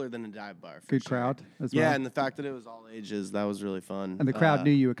was cooler than a dive bar. Good crowd as well. Yeah, and the fact that it was all ages, that was really fun. And the crowd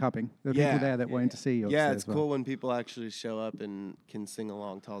knew you were coming. There were people there that wanted to see you. Yeah, it's as well. cool when people actually show up and can sing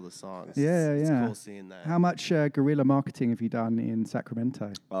along to all the songs. Yeah, It's cool seeing that. How much guerrilla marketing have you done in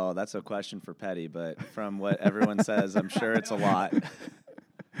Sacramento? Oh, that's a question for Petty, but from what everyone says, I'm sure it's a lot.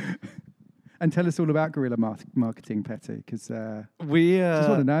 And tell us all about guerrilla marketing, Petty, because we just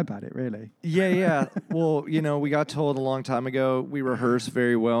want to know about it, really. Yeah. Well, we got told a long time ago we rehearsed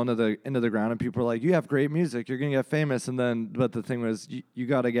very well into the ground, and people were like, "You have great music, you're gonna get famous." But the thing was, you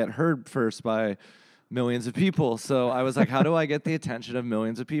got to get heard first by millions of people. So I was like, "How do I get the attention of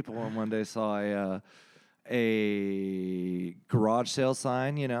millions of people?" And one day saw a garage sale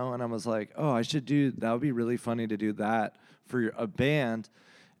sign, and I was like, "Oh, I should do that. Would be really funny to do that for a band."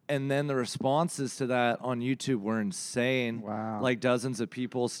 And then the responses to that on YouTube were insane. Wow. Like dozens of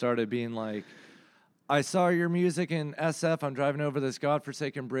people started being like, I saw your music in SF. I'm driving over this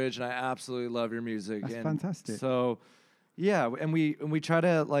godforsaken bridge, and I absolutely love your music. That's and fantastic. So, yeah, and we try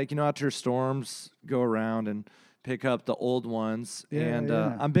to, like, after storms, go around and pick up the old ones.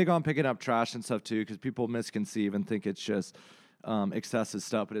 Yeah, I'm big on picking up trash and stuff, too, because people misconceive and think it's just excessive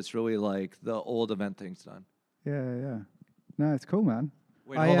stuff, but it's really, like, the old event things done. Yeah. No, it's cool, man.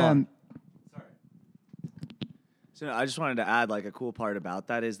 Wait, hold on. So I just wanted to add, like, a cool part about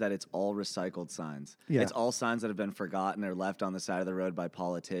that is that it's all recycled signs. Yeah. It's all signs that have been forgotten or left on the side of the road by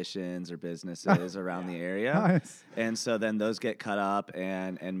politicians or businesses around the area. Nice. And so then those get cut up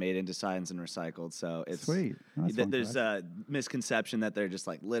and made into signs and recycled. So it's sweet. That's there's a misconception that they're just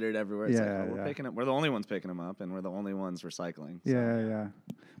like littered everywhere. It's we're picking up. We're the only ones picking them up, and we're the only ones recycling. So. Yeah.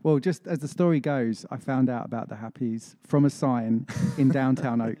 Well, just as the story goes, I found out about the Happies from a sign in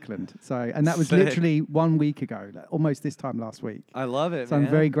downtown Oakland. And that was Sick. literally 1 week ago, almost this time last week. I love it, So man.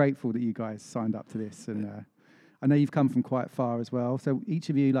 I'm very grateful that you guys signed up to this. And I know you've come from quite far as well. So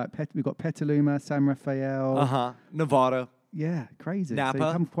each of you, we've got Petaluma, San Rafael. Nevada. Yeah, crazy. Napa. So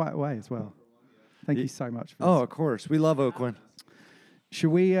you've come quite a way as well. Thank you so much for this. Oh, of course. We love Oakland.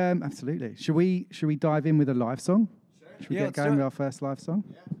 Should we, absolutely. Should we dive in with a live song? Should we get let's do going it. with our first live song?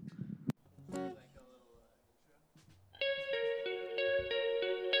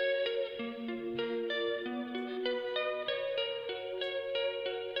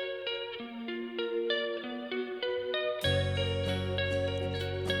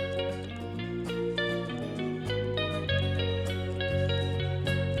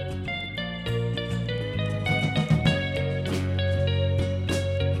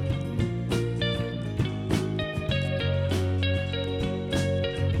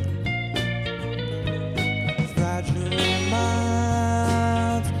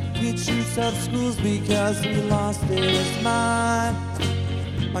 Of schools because he lost his mind.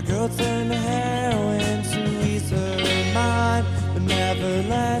 My girl turned to heroin to ease her mind, but never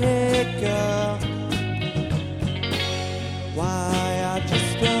let it go. Why, I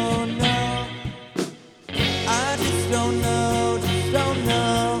just don't know. I just don't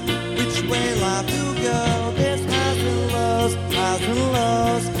know which way life will go. There's highs and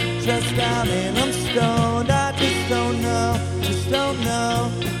lows, stressed out and I'm stoned. I just don't know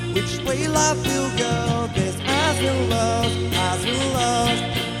which way life will go. There's highs and lows, highs and lows.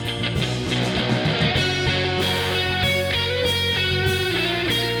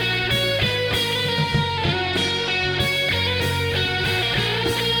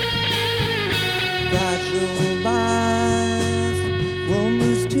 Fragile life won't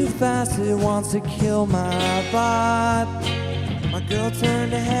lose too fast. It wants to kill my vibe. My girl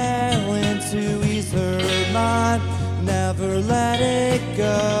turned to heroin to ease her mind. Never let it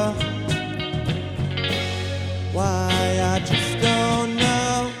go. Why, I just don't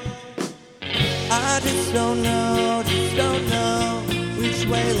know. I just don't know.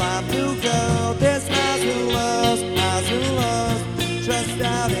 way life will go. There's highs and lows, stressed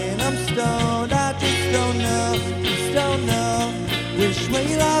out and I'm stoned. I just don't know which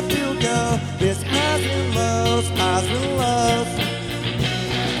way life will go. There's highs and lows,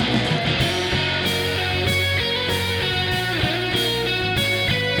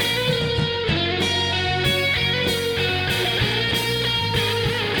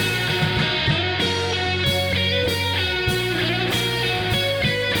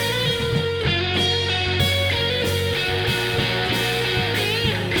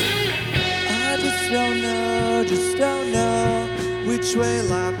 just don't know which way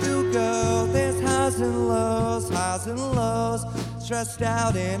life will go. There's highs and lows, stressed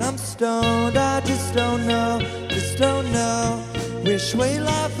out and I'm stoned. I just don't know which way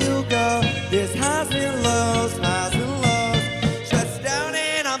life will go. There's highs and lows, stressed out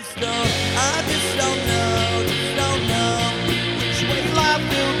and I'm stoned. I just don't know which way life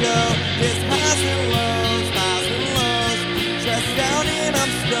will go. There's highs and lows, stressed out and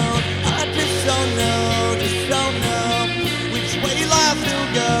I'm stoned. I just don't know which way life will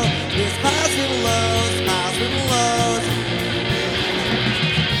go. There's highs and lows,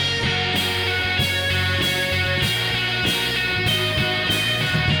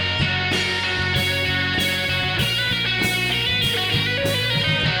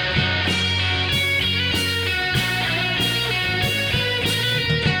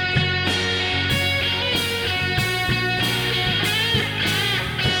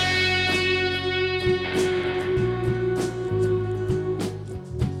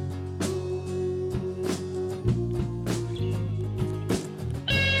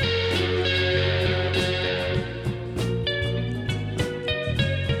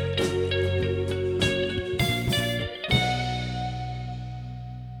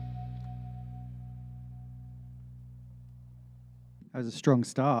 That was a strong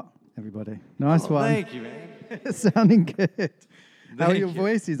start, everybody. Nice one. Thank you, man. Sounding good. How are your you.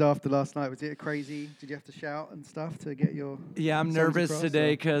 voices after last night? Was it crazy? Did you have to shout and stuff to get your Yeah, I'm songs nervous across, today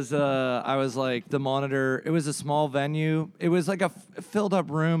or- because I was like the monitor. It was a small venue. It was like a filled up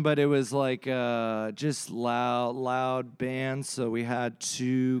room, but it was like just loud bands. So we had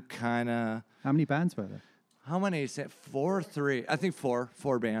to kind of. How many bands were there? How many? Is it 4 or 3? I think four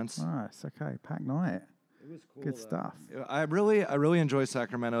bands. Nice. Okay, packed night. It was cool. Good stuff. I really enjoy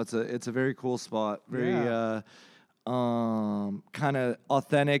Sacramento. It's a very cool spot. Very kind of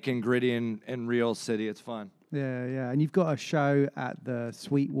authentic and gritty and real city. It's fun. Yeah, yeah. And you've got a show at the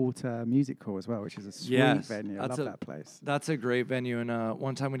Sweetwater Music Hall as well, which is a sweet venue. I love that place. That's a great venue. And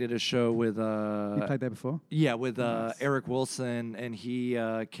one time we did a show with... You played there before? Yeah, with Nice. Eric Wilson, and he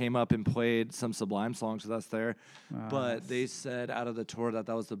came up and played some Sublime songs with us there. But they said out of the tour that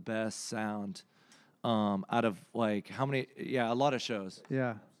was the best sound out of like how many... Yeah, a lot of shows.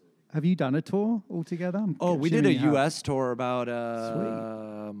 Yeah. Have you done a tour altogether? We did a assuming you have. U.S. tour about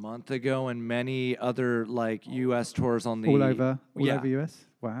a month ago, and many other like U.S. tours on the all over Yeah. US.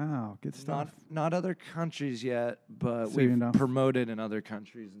 Wow, good stuff. Not other countries yet, but Soon we've enough. promoted in other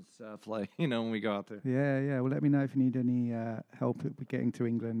countries and stuff. Like when we go out there. Yeah, yeah. Well, let me know if you need any help with getting to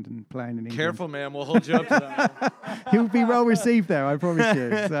England and playing in England. Careful, man. We'll hold you up to that. He'll be well received there, I promise you.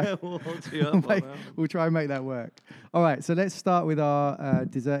 So We'll hold you up on that. we'll try and make that work. All right, so let's start with our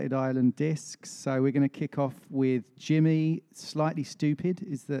Deserted Island discs. So we're going to kick off with Jimmy Slightly Stupid.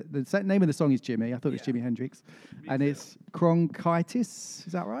 Is the name of the song is Jimmy. I thought it was Jimi Hendrix. And it's Bronchitis.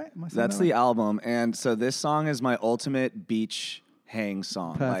 Is that right? Am I saying That's that the right? album, and so this song is my ultimate beach hang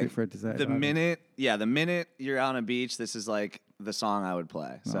song. Perfect for a deserted the island. minute you're on a beach, this is like the song I would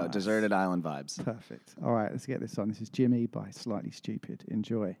play. So Nice. Deserted Island vibes. Perfect. All right, let's get this on. This is Jimmy by Slightly Stupid.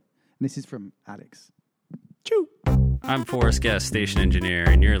 Enjoy. And this is from Alex. I'm Forrest Guest, station engineer,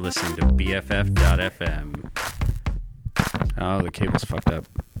 and you're listening to BFF.FM. Oh, the cable's fucked up.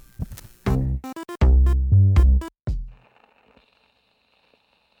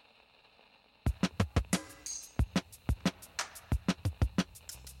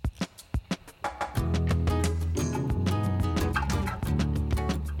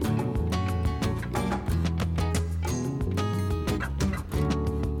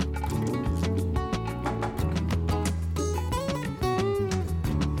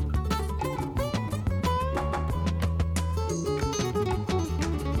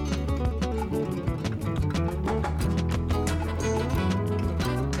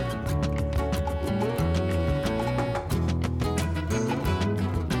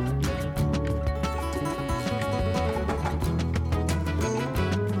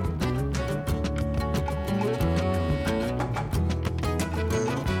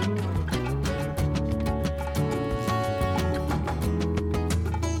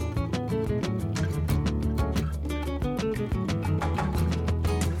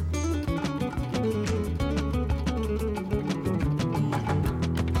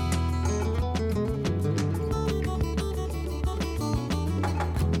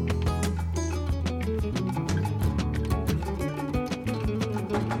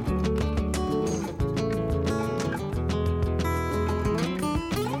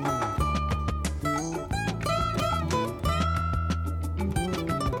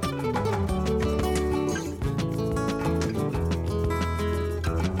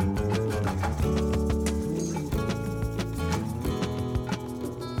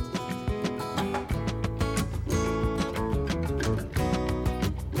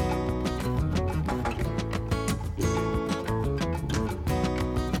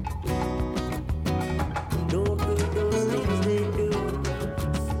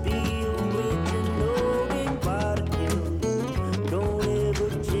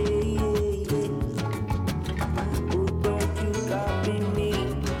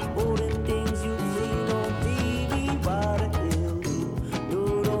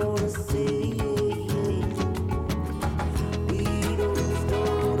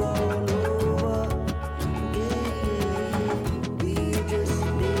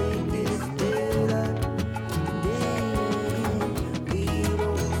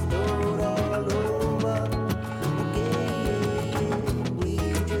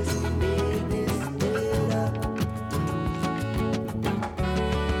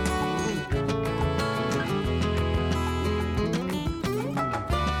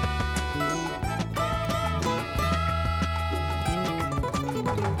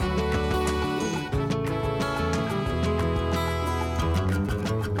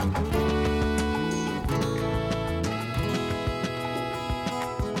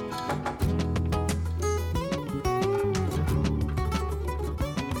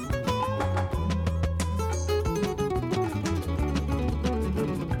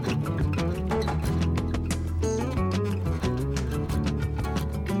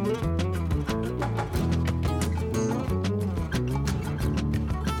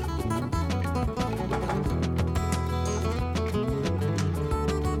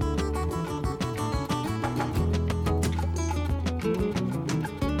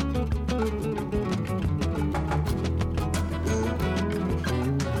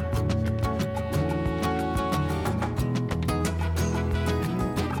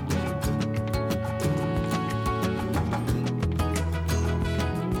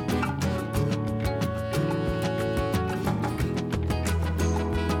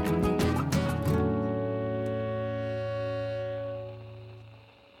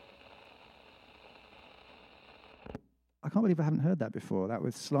 can't believe I haven't heard that before. That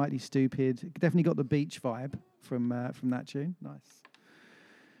was Slightly Stupid. Definitely got the beach vibe from that tune. Nice,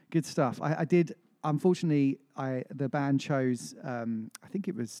 good stuff. I did. Unfortunately, the band chose. I think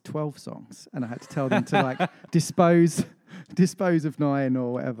it was 12 songs, and I had to tell them to like dispose of 9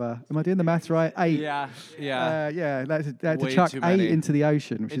 or whatever. Am I doing the maths right? 8. Yeah. They had to Way chuck too 8 many. into the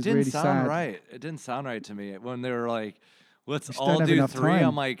ocean, which is really sad. It didn't sound right. It didn't sound right to me when they were like, "Let's just all don't have do enough 3."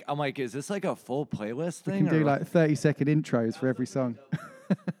 time. I'm like, is this like a full playlist We thing? can do or like 30-second intros for every song.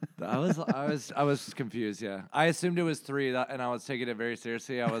 I was confused. Yeah, I assumed it was 3, and I was taking it very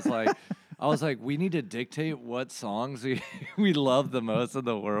seriously. I was like, we need to dictate what songs we love the most in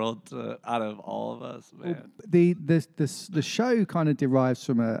the world out of all of us, man. The show kind of derives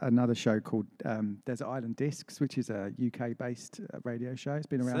from another show called Desert Island Discs, which is a UK-based radio show. It's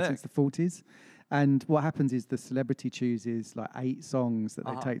been around Sick. since the 40s. And what happens is the celebrity chooses like 8 songs that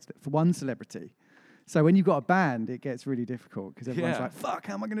they take for one celebrity. So when you've got a band, it gets really difficult because everyone's Yeah. like, "Fuck,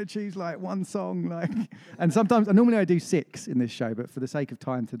 how am I going to choose like one song?" Like, and normally I do 6 in this show, but for the sake of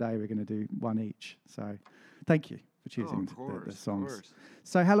time today, we're going to do 1 each. So, thank you for choosing the songs.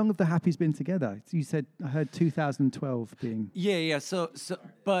 So, how long have the Happies been together? You said I heard 2012 being. Yeah.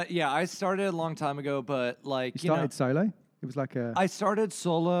 But yeah, I started a long time ago. But like, You started solo. It was like a. I started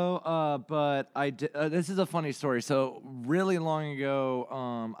solo, but I did. This is a funny story. So really long ago,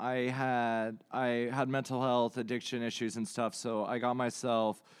 I had mental health, addiction issues, and stuff. So I got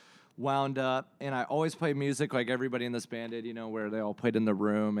myself wound up, and I always played music like everybody in this band did. Where they all played in the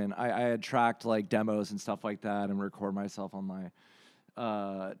room, and I had tracked like demos and stuff like that, and record myself on my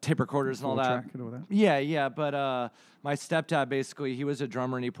tape recorders and all that. 4-track and all that. Yeah. But my stepdad basically, he was a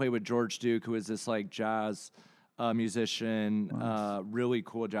drummer, and he played with George Duke, who was this like jazz musician, really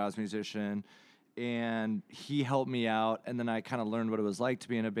cool jazz musician, and he helped me out, and then I kind of learned what it was like to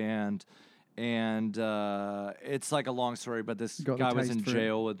be in a band, and it's like a long story, but this guy was in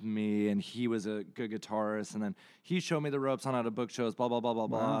jail with me, and he was a good guitarist, and then he showed me the ropes on how to book shows, blah, blah, blah, blah,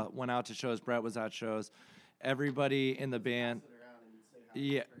 blah, went out to shows, Brett was at shows, everybody in the band,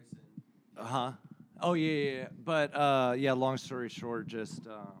 yeah, oh, yeah, but, long story short, just,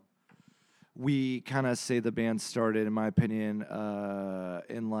 we kind of say the band started, in my opinion,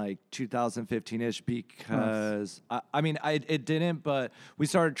 in like 2015-ish because, it didn't, but we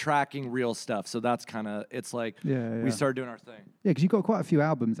started tracking real stuff. So that's kind of, it's like we started doing our thing. Yeah, because you've got quite a few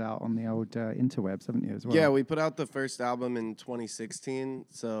albums out on the old interwebs, haven't you, as well? Yeah, we put out the first album in 2016.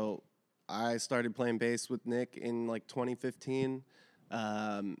 So I started playing bass with Nick in like 2015.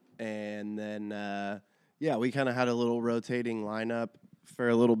 And then, we kind of had a little rotating lineup for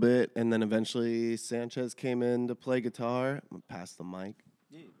a little bit, and then eventually Sanchez came in to play guitar. I'm gonna pass the mic.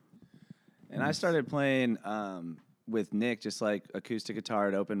 And I started playing with Nick, just like acoustic guitar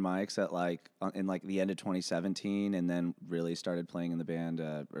at open mics at in the end of 2017, and then really started playing in the band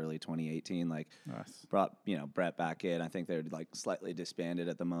early 2018. Brought Brett back in. I think they're like slightly disbanded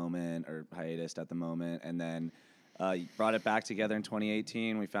at the moment or hiatused at the moment, and then. Brought it back together in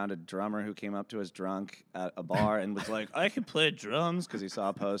 2018. We found a drummer who came up to us drunk at a bar and was like, "I can play drums," because he saw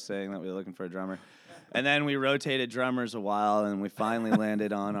a post saying that we were looking for a drummer. And then we rotated drummers a while, and we finally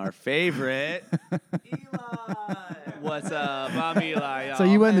landed on our favorite, Eli. What's up? I'm Eli. Y'all. So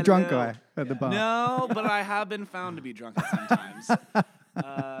you weren't the drunk guy at the bar? No, but I have been found to be drunk at some times.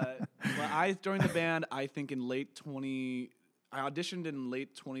 When I joined the band, I think in I auditioned in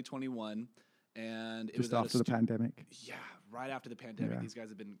late 2021. And it just was after the pandemic. Yeah, right after the pandemic. These guys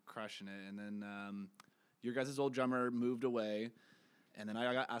have been crushing it. And then your guys' old drummer moved away, and then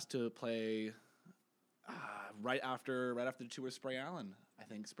I got asked to play right after the tour with Spray Allen. I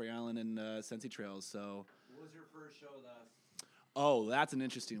think Spray Allen and Sensi Trails. So. What was your first show with us? Oh, that's an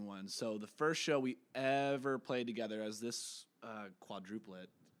interesting one. So the first show we ever played together as this quadruplet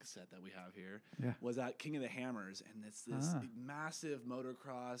set that we have here was at King of the Hammers, and it's this massive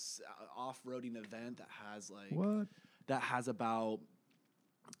motocross off-roading event that has about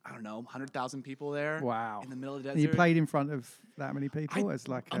 100,000 people there. Wow! In the middle of the desert. And you played in front of that many people as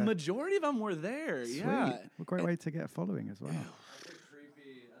like a majority of them were there. Sweet. Yeah, what a great way to get a following as well. That's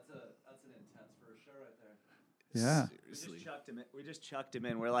creepy. That's an intense first show right there. Yeah. We just chucked him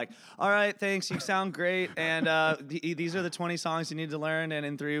in. We're like, "All right, thanks. You sound great. And these are the 20 songs you need to learn. And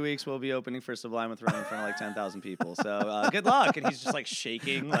in 3 weeks, we'll be opening for Sublime with Rome in front of like 10,000 people. So good luck." And he's just like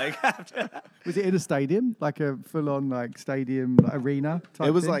shaking. Like, after that. Was it in a stadium, like a full-on like stadium arena type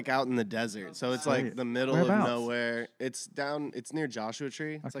It was thing? like out in the desert, so it's like the middle Whereabouts? of nowhere. It's near Joshua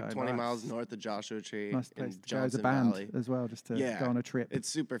Tree. It's like 20 miles north of Joshua Tree Nice in place to go as a Johnson band Valley. as well, just to go on a trip. It's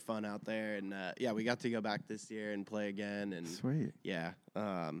super fun out there, and we got to go back this year and play again. And Sweet. Yeah.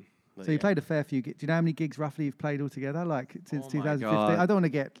 But So you yeah. played a fair few gigs. Do you know how many gigs roughly you've played altogether, like since Oh my 2015? God. I don't want to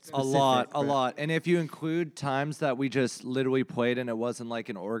get A specific, lot. but- And if you include times that we just literally played and it wasn't like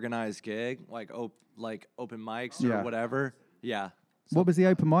an organized gig, like open mics or Yeah. whatever, yeah. What was the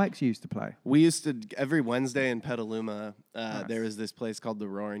open mics you used to play? We used to every Wednesday in Petaluma. There was this place called the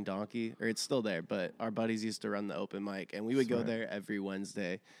Roaring Donkey, or it's still there. But our buddies used to run the open mic, and we would go Sweet. there every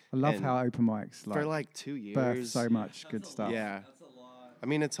Wednesday. I love and how open mics for like 2 years. birth so much good stuff. Yeah, I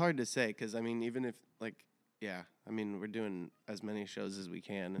mean it's hard to say because I mean even if like I mean we're doing as many shows as we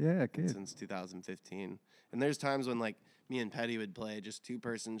can. Yeah, good. Since 2015, and there's times when like me and Petty would play just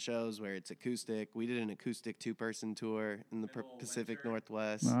 2-person shows where it's acoustic. We did an acoustic 2-person tour in the Pacific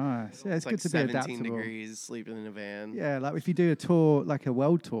Northwest. Nice. Yeah, it's like good to be 17 adaptable. degrees, sleeping in a van. Yeah, like if you do a tour, like a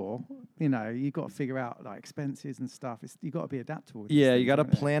world tour, you know, you've got to figure out like expenses and stuff. You've got to be adaptable. with these Yeah, things, you got to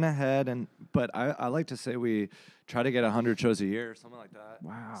haven't you? plan ahead, but I like to say we try to get 100 shows a year, something like that.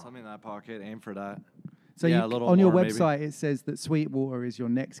 Wow. Something in that pocket, aim for that. So yeah, you, a little on your more, maybe. website, it says that Sweetwater is your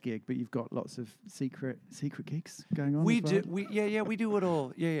next gig, but you've got lots of secret gigs going on. We as well? do, we do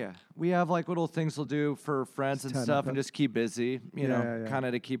little, We have like little things we'll do for friends and turn stuff, up. and just keep busy, you know, Yeah, yeah. kind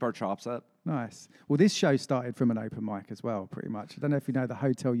of to keep our chops up. Nice. Well, this show started from an open mic as well, pretty much. I don't know if you know the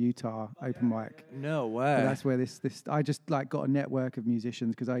Hotel Utah open mic. No But way. that's where this I just like got a network of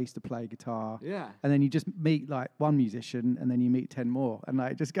musicians because I used to play guitar. Yeah. And then you just meet like one musician and then you meet 10 more and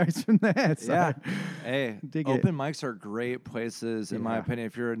like it just goes from there. So Yeah. Hey, dig it. open mics are great places, in my Yeah. opinion,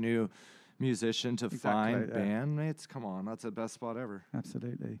 if you're a new musician to find yeah. bandmates. Come on, that's the best spot ever.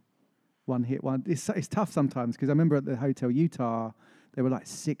 Absolutely. One hit one. It's tough sometimes because I remember at the Hotel Utah, there were like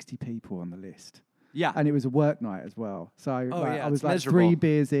 60 people on the list. Yeah. And it was a work night as well. So Oh, like, yeah, I was it's like miserable. 3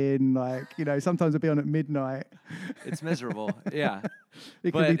 beers in, like, you know, sometimes I'd be on at midnight. It's miserable. Yeah.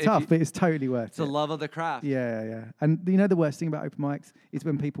 It But can be if tough, you- but it's totally worth It's the it. love of the craft. Yeah. And you know the worst thing about open mics is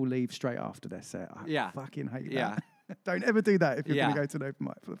when people leave straight after their set. I Yeah. fucking hate Yeah. that. Don't ever do that if you're going Yeah. to go to an open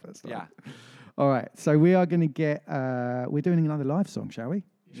mic for the first time. Yeah. All right. So we are going to get, we're doing another live song, shall we?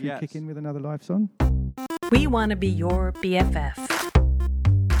 Should Yes. we kick in with another live song? We want to be your BFF.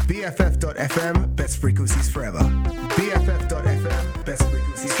 BFF.FM, best frequencies forever. BFF.FM, best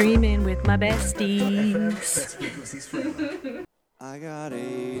frequencies Streaming with my besties. Best frequencies forever. I got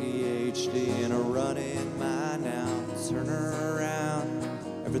ADHD and a run in my now. Turn her around,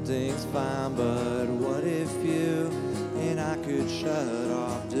 everything's fine, but what if you and I could shut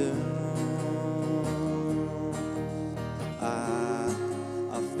off doom?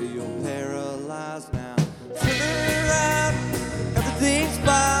 I feel paralyzed now. Turn around, everything's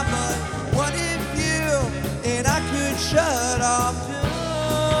fine, but what if you and I could shut off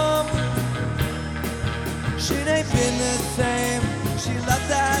doom? She ain't been the same. She left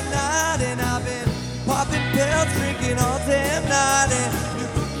that night, and I've been popping pills, drinking all damn night, and you're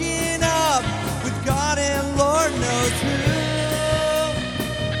hooking up with God and Lord knows who.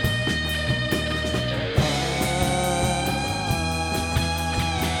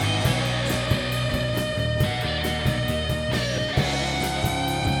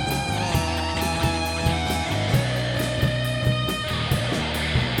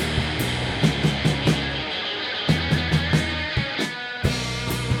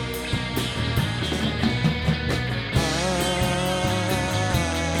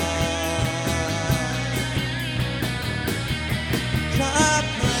 Try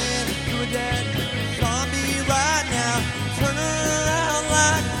praying to a dead zombie right now. Turn around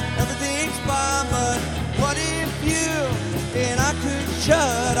like everything's fine, but what if you and I could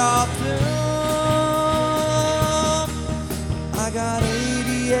shut off doom? I got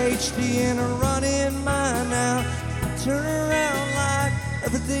ADHD and a run in mine now. Turn around like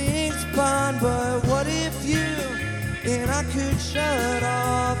everything's fine, but what if you and I could shut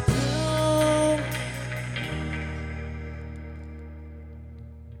off doom?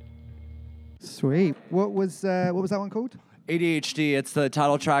 Sweet. What was that one called? ADHD. It's the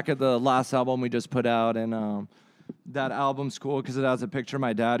title track of the last album we just put out, and that album's cool because it has a picture of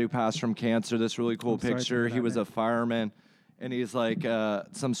my dad who passed from cancer. This really cool I'm sorry to picture. hear He that, was man. a fireman, and he's like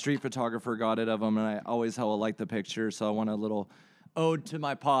some street photographer got it of him, and I always hella like the picture, so I want a little ode to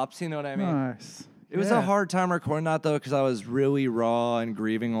my pops. You know what I mean? Nice. It was Yeah. a hard time recording that though because I was really raw and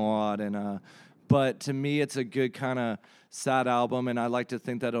grieving a lot, and but to me it's a good kind of sad album, and I like to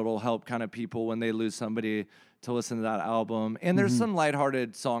think that it'll help kind of people when they lose somebody to listen to that album. And there's Mhm. some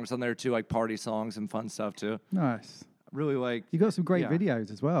lighthearted songs on there too, like party songs and fun stuff too. Nice. Really like. You got some great yeah. videos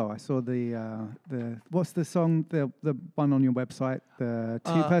as well. I saw the what's the song, the one on your website, the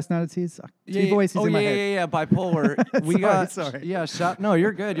two personalities, two voices in my head. Yeah, bipolar. We Sorry, got sorry. Yeah, no,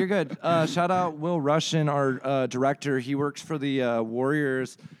 you're good. You're good. Shout out Will Russian, our director. He works for the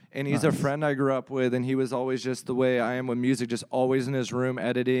Warriors, And he's a friend I grew up with, and he was always just the way I am with music, just always in his room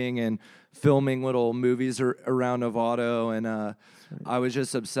editing and filming little movies around Novato. And I was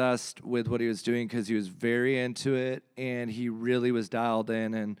just obsessed with what he was doing because he was very into it, and he really was dialed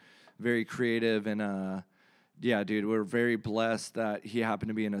in and very creative. And yeah, dude, we're very blessed that he happened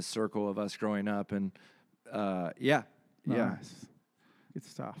to be in a circle of us growing up. And yeah. Good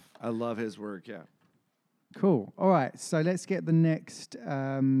stuff. I love his work, yeah. Cool. All right, so let's get the next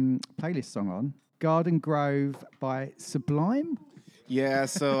playlist song on. Garden Grove by Sublime. Yeah,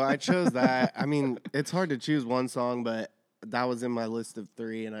 so I chose that. I mean, it's hard to choose one song, but that was in my list of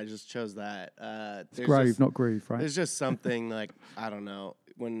 3, and I just chose that. It's Grove, not Groove, right? There's just something like, I don't know,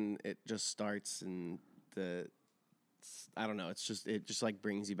 when it just starts and I don't know, it just like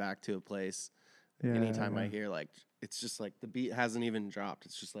brings you back to a place. Yeah, anytime I hear like, it's just like the beat hasn't even dropped.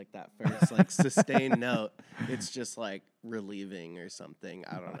 It's just like that first like sustained note. It's just like relieving or something.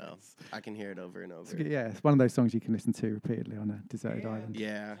 I don't know. I can hear it over and over. It's one of those songs you can listen to repeatedly on a deserted island.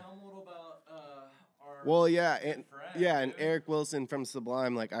 Yeah. Well, yeah, and Eric Wilson from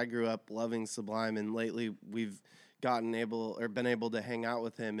Sublime. Like I grew up loving Sublime, and lately we've been able to hang out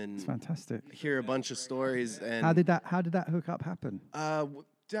with him and it's fantastic. Hear a bunch of stories. And how did that hookup happen?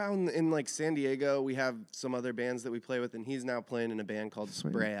 Down in like San Diego, we have some other bands that we play with, and he's now playing in a band called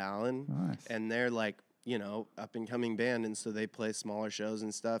Spray Allen. Nice. And they're like, you know, up and coming band, and so they play smaller shows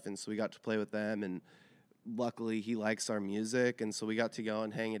and stuff, and so we got to play with them, and luckily he likes our music, and so we got to go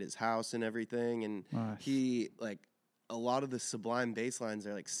and hang at his house and everything, and he like a lot of the Sublime bass lines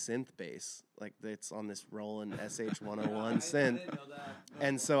are like synth bass, like it's on this Roland SH-101 synth.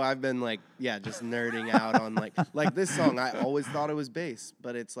 And so I've been like, just nerding out on like this song. I always thought it was bass,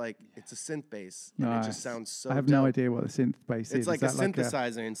 but it's like it's a synth bass, and it just sounds so. I have dope. no idea what the synth bass is. It's like a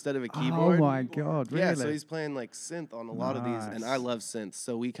synthesizer instead of a keyboard. Oh my god, really? Yeah, so he's playing like synth on a lot of these, and I love synths,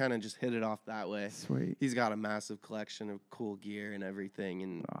 so we kind of just hit it off that way. Sweet. He's got a massive collection of cool gear and everything,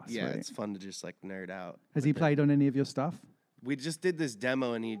 and it's fun to just like nerd out. Has he played on any of your stuff? We just did this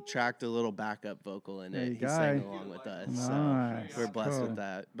demo, and he tracked a little backup vocal in it. He sang along with us, so we're blessed with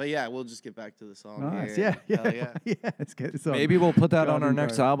that. But yeah, we'll just get back to the song here. Yeah. Let's get this on. Maybe we'll put that on our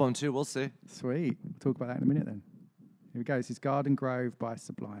next album too. We'll see. Sweet. We'll talk about that in a minute then. Here we go. This is Garden Grove by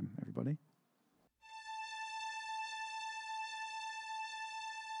Sublime, everybody.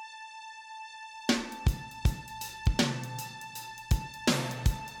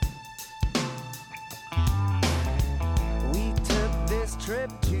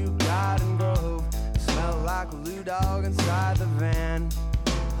 Trip to Garden Grove, smell like a blue dog inside the van.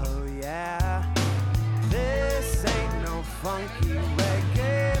 Oh yeah, this ain't no funky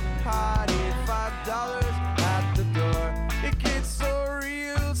reggae party. $5 at the door. It gets so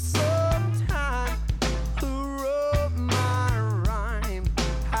real sometimes. Who wrote my rhyme?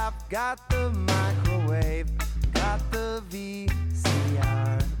 I've got the microwave, got the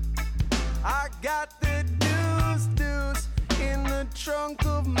VCR. I got the deuce in the trunk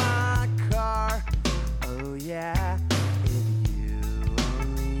of my car. Oh yeah, if you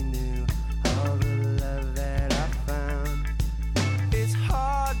only knew all the love that I found. It's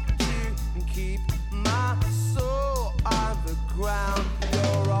hard to keep my soul on the ground.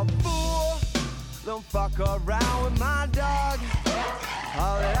 You're a fool, don't fuck around with my dog.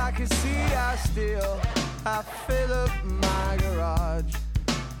 All that I can see I steal. I fill up my garage,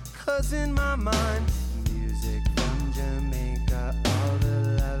 'cause in my mind music from Jamaica, all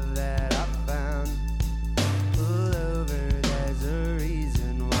the love that I found. Pull over, there's a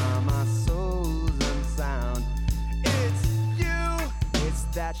reason why my soul's unsound. It's you, it's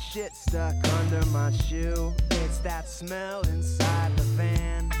that shit stuck under my shoe. It's that smell inside the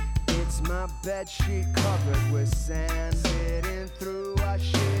van. It's my bedsheet covered with sand. Sitting through a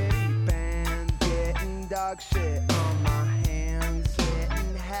shitty band, getting dog shit on my hands.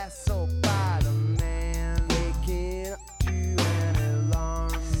 Getting hassled by the man. Waking up to an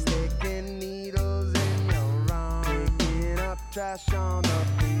alarm. Sticking needles in your arm. Picking up trash on the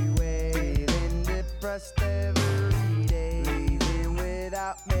freeway. Feeling depressed every day. Leaving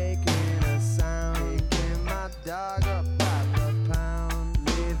without making a sound. Picking my dog up by the pound.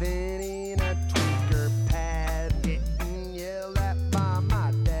 Living in a tweaker pad. Getting yelled at by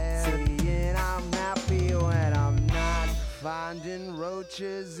my dad. Saying I'm happy when I'm not. Finding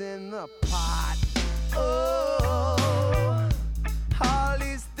roaches in the pot. Oh, all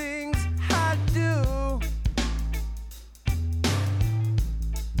these things I do.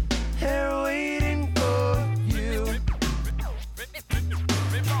 They're waiting for you.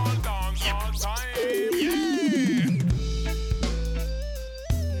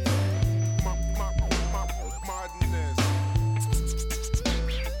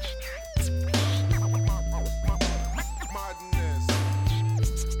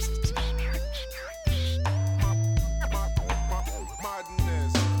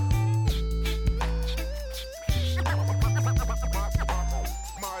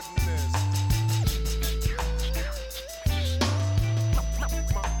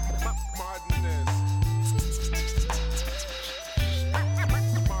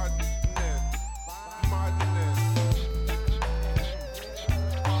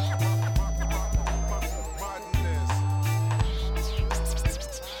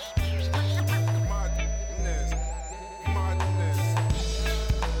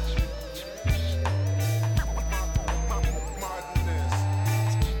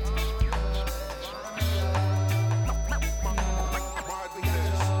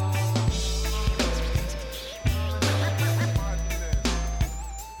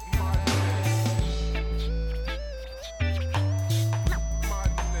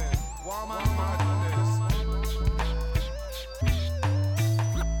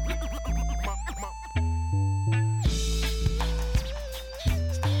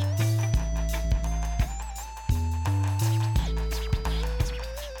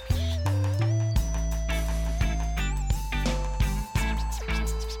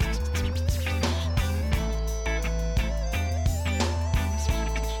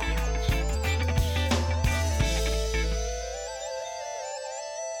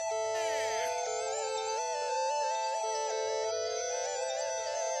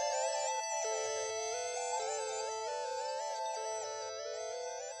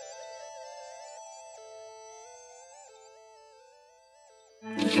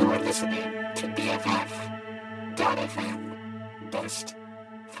 You're listening to BFF.FM. Best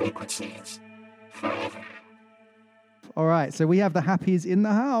frequencies forever. All right, so we have the Happies in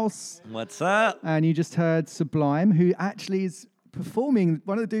the house. What's up? And you just heard Sublime, who actually is performing.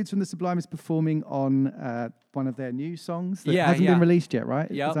 One of the dudes from the Sublime is performing on one of their new songs that hasn't been released yet,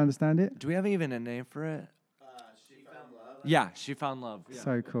 right? Yep. As I understand it. Do we have even a name for it? She Found Love. Yeah, She Found Love. Yeah.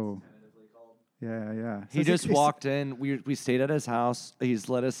 So cool. Yeah, yeah. He just walked in. We stayed at his house. He's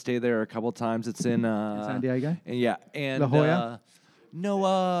let us stay there a couple times. It's in San Diego. Yeah, and La Jolla?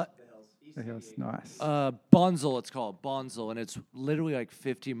 The Hills. Nice. Bonzel, it's called Bonzel, and it's literally like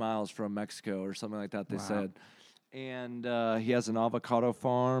 50 miles from Mexico or something like that. They said, and he has an avocado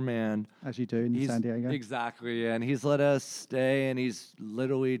farm, and as you do in San Diego. Exactly, and he's let us stay, and he's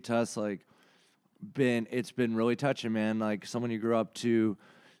literally to us like it's been really touching, man. Like someone you grew up to.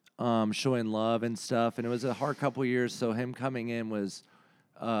 Showing love and stuff, and it was a hard couple years. So him coming in was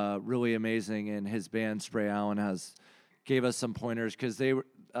really amazing, and his band Spray Allen gave us some pointers because they were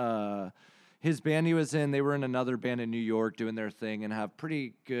his band he was in. They were in another band in New York doing their thing and have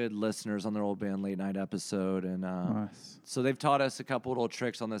pretty good listeners on their old band Late Night Episode, and so they've taught us a couple little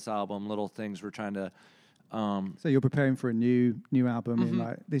tricks on this album, little things we're trying to. So you're preparing for a new album in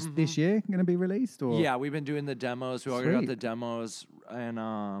like this year, going to be released, or yeah, we've been doing the demos. We already got the demos, and do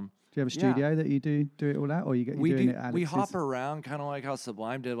you have a studio that you do it all at, or you doing it at we hop around, kind of like how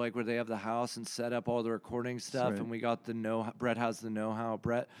Sublime did, like where they have the house and set up all the recording stuff, and we got the know. Brett has the know-how.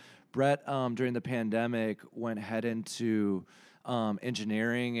 Brett during the pandemic went head into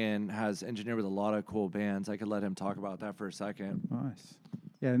engineering and has engineered with a lot of cool bands. I could let him talk about that for a second. Nice.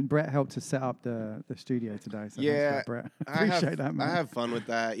 Yeah, and Brett helped to set up the studio today. So yeah, thanks for that, Brett. Appreciate that, man. I have fun with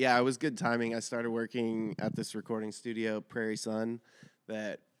that. Yeah, it was good timing. I started working at this recording studio, Prairie Sun,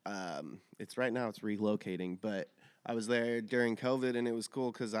 that it's right now it's relocating. But I was there during COVID, and it was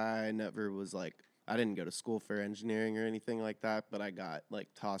cool because I never was like, I didn't go to school for engineering or anything like that, but I got like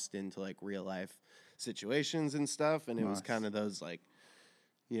tossed into like real life situations and stuff, and it was kind of those like,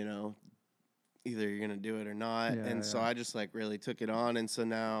 you know, either you're gonna do it or not, so I just like really took it on, and so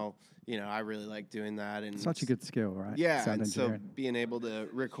now I really like doing that. And such a good skill, right? Yeah, and so being able to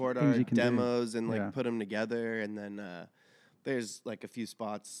record our demos and like put them together, and then there's like a few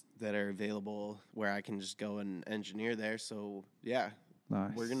spots that are available where I can just go and engineer there. So yeah,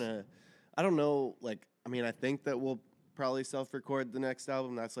 we're gonna. I don't know, like I think that we'll probably self-record the next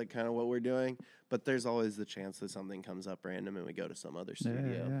album. That's like kind of what we're doing. But there's always the chance that something comes up random and we go to some other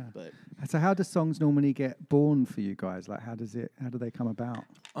studio. Yeah. But so how do songs normally get born for you guys? Like how do they come about?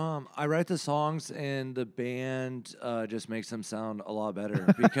 I write the songs and the band just makes them sound a lot better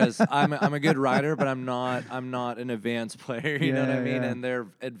because I'm a good writer, but I'm not an advanced player. You know what I mean? And they're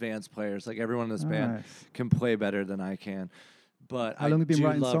advanced players. Like everyone in this band can play better than I can. But how long have you been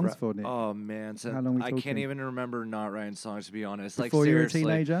writing songs for, Nick? Oh man, so I can't even remember not writing songs, to be honest. Before you were a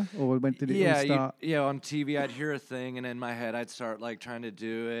teenager, or when did it all start? On TV I'd hear a thing, and in my head I'd start like trying to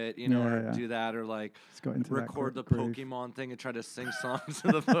do it, or do that, or like record the Pokemon thing and try to sing songs to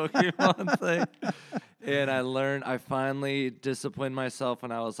the Pokemon thing. And I finally disciplined myself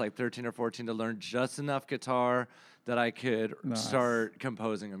when I was like 13 or 14 to learn just enough guitar that I could start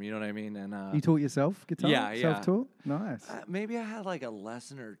composing them, you know what I mean? And you taught yourself guitar? Yeah. Self-taught? Nice. Maybe I had like a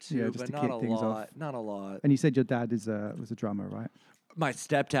lesson or two, but not a lot. Not a lot. And you said your dad was a drummer, right? My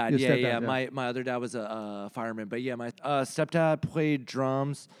stepdad, yeah. My other dad was a fireman, but yeah, my stepdad played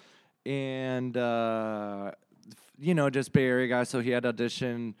drums, and just Bay Area guy. So he had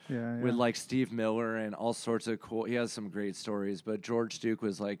auditioned with like Steve Miller and all sorts of cool. He has some great stories, but George Duke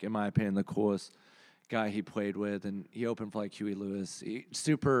was like, in my opinion, the coolest guy he played with, and he opened for like Huey Lewis.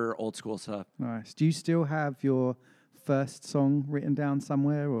 Super old school stuff. Nice. Do you still have your first song written down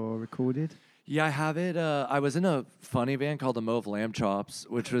somewhere or recorded? Yeah, I have it. I was in a funny band called the Mauve Lamb Chops,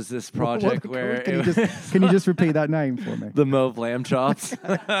 which was this project where... Can you just repeat that name for me? The Mauve Lamb Chops.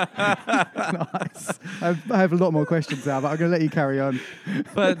 Nice. I have a lot more questions now, but I'm going to let you carry on.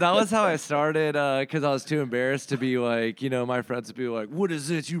 But that was how I started, because I was too embarrassed to be like, my friends would be like, what is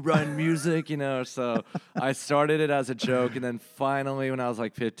this? You writing music? So I started it as a joke, and then finally, when I was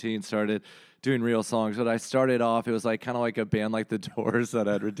like 15, started doing real songs. But I started off, it was like kind of like a band like The Doors that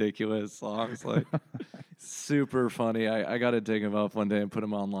had ridiculous songs, like super funny. I got to dig them up one day and put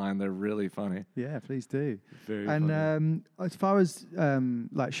them online. They're really funny. Yeah, please do. Very funny. And as far as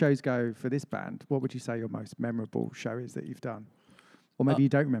like shows go for this band, what would you say your most memorable show is that you've done? Or maybe you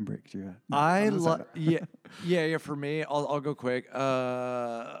don't remember it. For me, I'll go quick.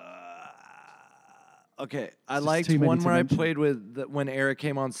 Okay, I liked one where I played with when Eric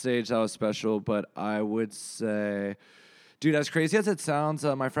came on stage. That was special, but I would say Dude, as crazy as it sounds,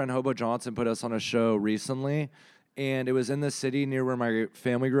 my friend Hobo Johnson put us on a show recently, and it was in the city near where my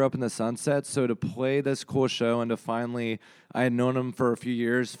family grew up in the Sunset. So to play this cool show and to finally, I had known him for a few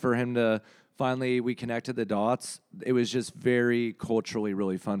years, for him to finally, we connected the dots. It was just very culturally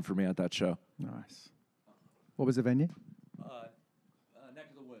really fun for me at that show. Nice. What was the venue? Neck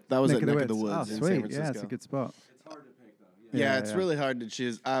of the Woods. That was at Neck of the Woods Oh, in San sweet. Francisco. Yeah, it's a good spot. It's hard to pick, though. Yeah, it's really hard to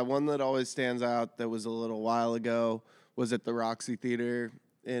choose. One that always stands out that was a little while ago was at the Roxy Theater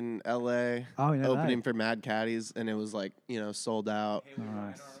in L.A. Oh, in LA. Opening for Mad Caddies, and it was like, sold out.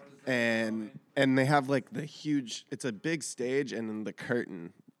 Nice. And they have like the huge, it's a big stage and then the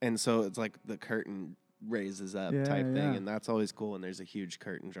curtain. And so it's like the curtain raises up type thing. And that's always cool when there's a huge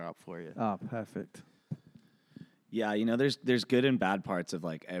curtain drop for you. Oh, perfect. Yeah, there's good and bad parts of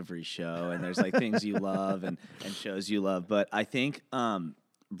like every show, and there's like things you love and shows you love. But I think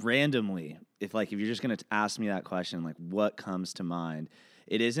randomly, if you're just gonna ask me that question, like what comes to mind,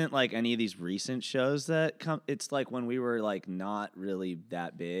 it isn't like any of these recent shows that come. It's like when we were like not really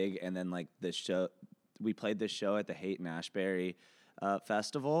that big, and then like we played this show at the Haight and Ashbury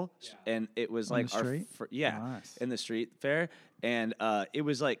festival, and it was On like the street? Nice. in the street fair, and it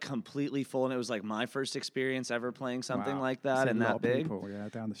was like completely full, and it was like my first experience ever playing something Wow. like That's that a and lot that of big. people,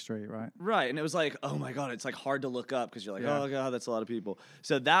 down the street, right? Right, and it was like, oh my god, it's like hard to look up because you're like, Yeah. oh god, that's a lot of people.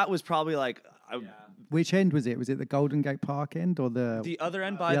 So that was probably like Which end was it? Was it the Golden Gate Park end or the other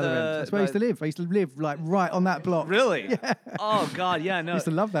end by other end? That's where I used to live. I used to live like right on that block. Really? Yeah. Oh god, yeah, no. I used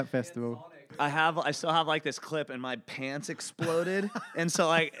to love that festival. I still have like this clip, and my pants exploded, and so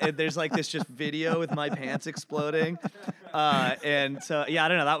like there's like this just video with my pants exploding, and so yeah, I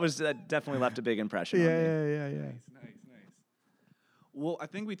don't know. That definitely left a big impression. on me. Yeah. Nice. Well, I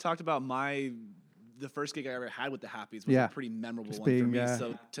think we talked about the first gig I ever had with the Happies was Yeah. a pretty memorable Just one for being, me.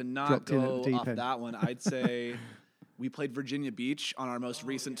 So to not dropped in at the go deep off end. that one, I'd say we played Virginia Beach on our most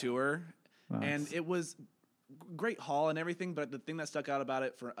recent tour, Nice. and it was great hall and everything. But the thing that stuck out about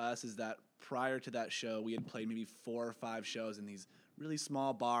it for us is that prior to that show, we had played maybe 4 or 5 shows in these really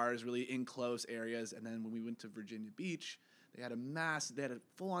small bars, really in close areas. And then when we went to Virginia Beach, they had a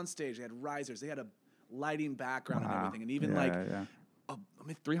full-on stage. They had risers. They had a lighting background and everything. And even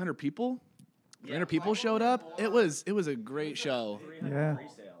 300 people. 300 people showed up. It was a great show. Yeah.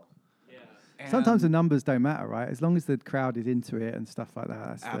 And Sometimes the numbers don't matter, right? As long as the crowd is into it and stuff like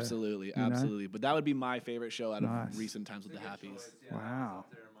that. That's absolutely. But that would be my favorite show out of recent times with the Happies. Wow.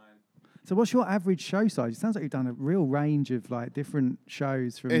 So what's your average show size? It sounds like you've done a real range of like different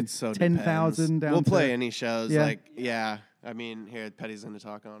shows from It's so 10,000 down We'll to... play any shows. Yeah. I mean, here, Petty's going to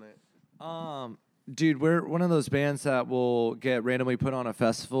talk on it. Dude, we're one of those bands that will get randomly put on a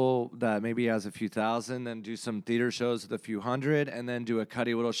festival that maybe has a few thousand, then do some theater shows with a few hundred, and then do a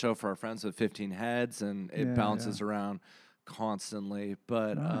Cuddy Whittle show for our friends with 15 heads, and it bounces around constantly.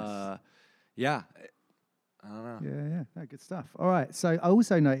 But Nice. yeah, I don't know. Yeah. No, good stuff. All right. So I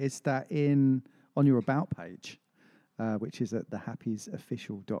also noticed that on your About page, which is at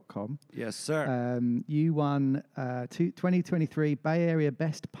thehappiesofficial.com. Yes, sir. You won 2023 Bay Area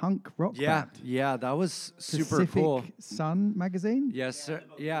Best Punk Rock Band. Yeah, that was super Pacific cool. Sun magazine. Yes, sir.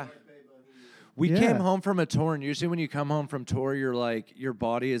 Yeah. We came home from a tour, and usually when you come home from tour, you're like, your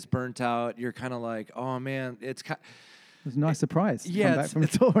body is burnt out. You're kind of like, oh man, it's kind. It was a nice surprise. To Yeah, come back from the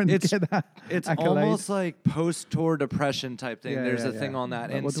tour and get that. It's accolade. almost like post-tour depression type thing. Yeah, There's yeah, a thing yeah. on that.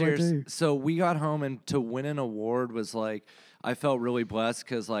 Like, And what do I do? so we got home, and to win an award was like, I felt really blessed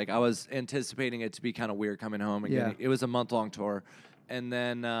because like I was anticipating it to be kind of weird coming home again. Yeah. It was a month-long tour, and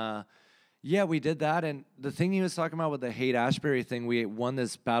then we did that. And the thing he was talking about with the Haight Ashbury thing, we won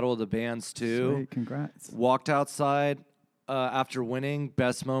this Battle of the Bands too. Sweet, congrats. Walked outside after winning,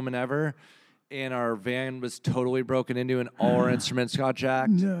 best moment ever. And our van was totally broken into, and all our instruments got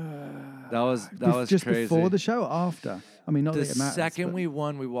jacked. That was just crazy. before the show or after? I mean, not The that it matters. second but- we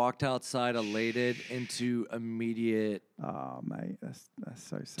won, we walked outside elated into immediate Oh, mate, that's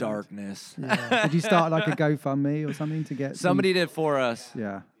so sad. darkness. Yeah. Did you start like a GoFundMe or something to get Somebody did for us.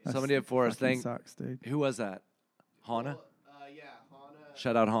 Yeah. Somebody did for us. fucking sucks, dude. Who was that? Hana? Hana.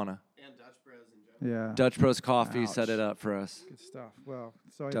 Shout out Hana. And Dutch Bros in general. Yeah. Dutch Bros Coffee set Ouch. it up for us. Good stuff. Well,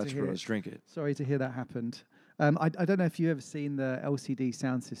 sorry Dutch to hear. Bros, drink it. Sorry to hear that happened. I don't know if you've ever seen the LCD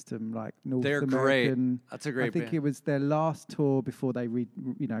sound system, like North They're great. American. That's a great I think band. it was their last tour before they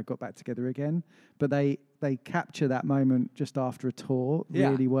got back together again. But they capture that moment just after a tour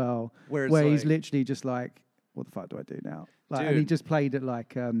Yeah. really well, Where where it's he's like- literally just like, what the fuck do I do now? Like, and he Dude. just played at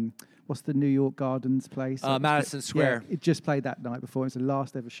like what's the New York Gardens place? Madison Square. Yeah, it just played that night before. It's the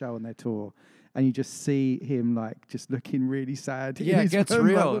last ever show on their tour, and you just see him like just looking really sad. in Yeah, it his gets room,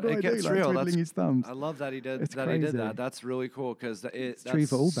 like, real. what do I it do? gets Like, real. twiddling his thumbs. I love that he did It's that. He did crazy. that. That's really cool because It's that's true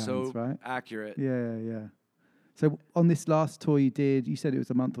for all bands, so right? accurate. Yeah. So on this last tour you did, you said it was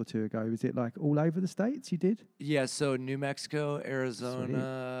a month or two ago. Was it like all over the States you did? Yeah, so New Mexico,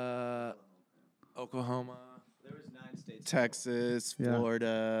 Arizona, Oklahoma. There was 9 states. Texas, Yeah.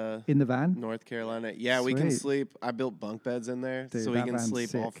 Florida. In the van? North Carolina. Yeah, we can Sweet. sleep. I built bunk beds in there, Dude, so we that can van's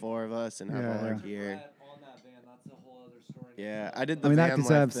sleep all sick. 4 of us and have all our gear. Yeah, I did the I mean, that van life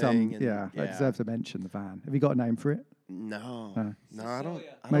deserves thing. some. and- Yeah, that deserves a mention. The van. Have you got a name for it? No, No. no, I don't.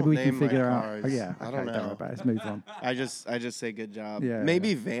 I Maybe don't we can name my figure out. cars. Oh, yeah, I okay, don't worry know. about it. Let's move on. I just say good job. Yeah,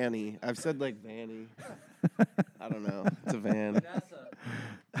 Maybe Vanny. I've said like Vanny. I don't know. It's a van.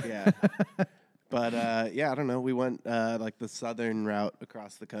 Yeah. But yeah, I don't know. We went like the southern route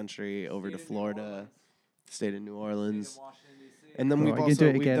across the country over to Florida, stayed in New Orleans, and then Cool. You can do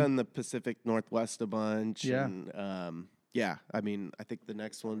it we've again. done the Pacific Northwest a bunch. Yeah. And, yeah. I mean, I think the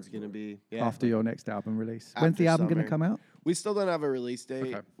next one's gonna be After your next album release. When's the after album going to summer. come out? We still don't have a release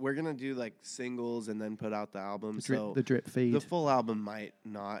date. Okay. We're gonna do like singles and then put out the album. The drip- so the drip feed. The full album might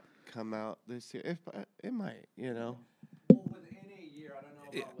not come out this year. If it might, you know.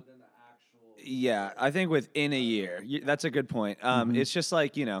 Yeah, I think within a year. That's a good point. It's just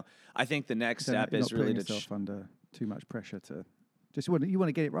like, I think the next So step you're is not really putting to yourself under too much pressure to. Just you want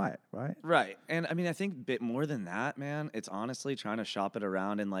to get it right? Right. And I mean, I think a bit more than that, man. It's honestly trying to shop it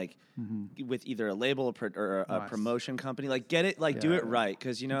around and like with either a label or a Nice. promotion company, like get it, like do Yeah, it yeah. right.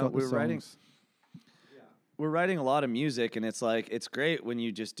 Cause Got the we're writing a lot of music and it's like, it's great when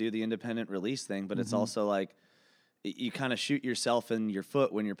you just do the independent release thing, but it's also like, you kind of shoot yourself in your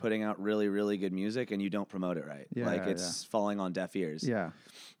foot when you're putting out really, really good music and you don't promote it right. Yeah, like yeah, it's falling on deaf ears. Yeah,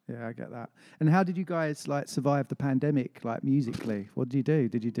 I get that. And how did you guys like survive the pandemic? Like musically, what did you do?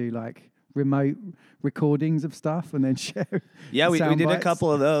 Did you do like remote recordings of stuff and then share? Yeah, we sound did a bites?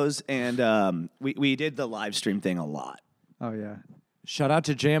 couple of those and we did the live stream thing a lot. Oh yeah. Shout out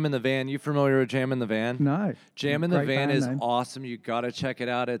to Jam in the Van. You familiar with Jam in the Van? No. Jam in the Great Van band is name. awesome. You got to check it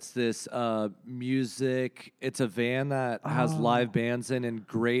out. It's this music. It's a van that has Oh. live bands in and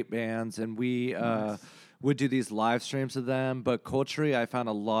great bands. And we would do these live streams of them. But culturally, I found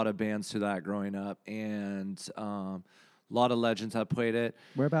a lot of bands through that growing up. And a lot of legends have played it.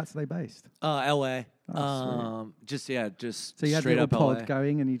 Whereabouts are they based? L.A. Oh, Just So you had a straight little up pod LA.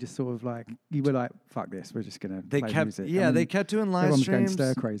 going, and you just sort of like you were like, "Fuck this, we're just gonna." They play kept- music. yeah, they kept doing live everyone was going streams.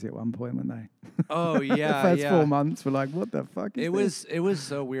 stir crazy at one point, weren't they? Oh yeah, the first yeah. 4 months were like, "What the fuck?" Is this? It was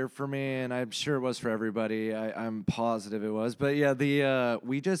so weird for me, and I'm sure it was for everybody. I'm positive it was, but yeah,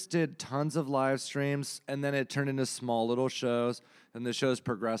 we just did tons of live streams, and then it turned into small little shows, and the shows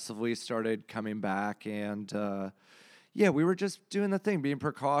progressively started coming back, and yeah, we were just doing the thing, being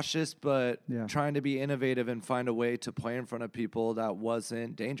precautious, but Yeah. trying to be innovative and find a way to play in front of people that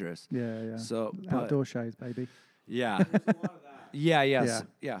wasn't dangerous. Yeah. So outdoor shows, baby. Yeah. Yeah. Yes.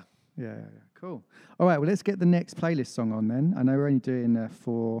 Yeah. Yeah. Cool. All right. Well, let's get the next playlist song on then. I know we're only doing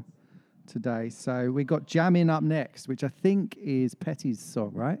 4 today, so we got Jammin' up next, which I think is Petty's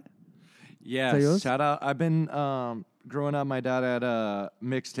song, right? Yes, yours? shout out. I've been growing up. My dad had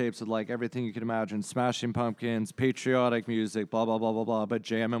mixtapes with like everything you could imagine: Smashing Pumpkins, patriotic music, blah blah blah blah blah. But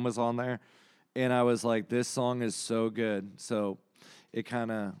Jammin' was on there, and I was like, "This song is so good." So it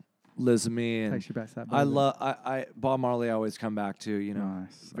kind of lives in me, and Takes you back to that I moment. love. I Bob Marley. I always come back to. You know,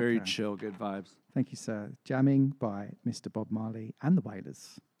 Nice, very okay. chill, good vibes. Thank you, sir. Jamming by Mr. Bob Marley and the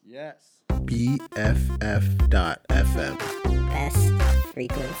Wailers. Yes. BFF.FM. Best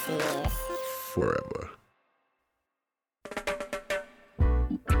frequencies. Forever.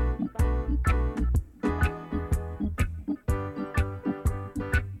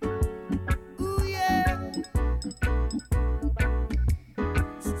 Ooh, yeah.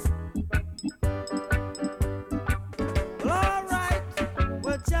 Well, all right,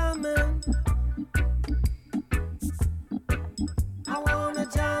 we're jamming. I wanna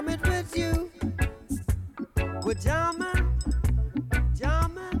jam it with you. We're jamming,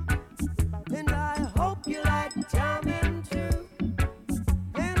 jamming, and I hope you like jamming too.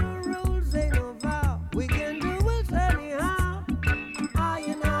 Ain't no rules, ain't no vow. We can do it anyhow. I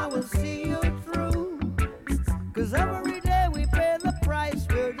and I will see you through. 'Cause every day we pay the price.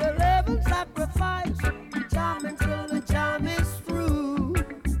 We're the living sacrifice. Jamming till the jam is through.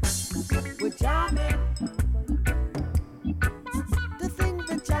 We're jamming. To think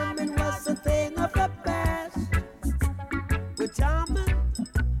that jamming was a thing of the past. We're jamming.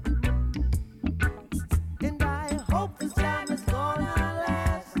 And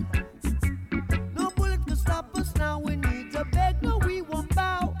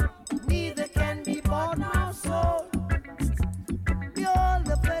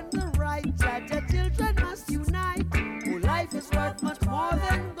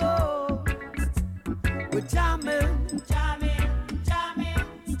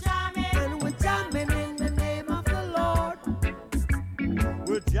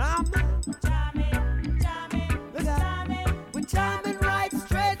jamming, look out, we're jamming right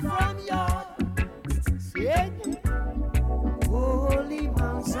straight from your city. Holy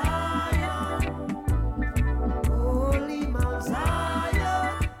Mount Zion, holy Mount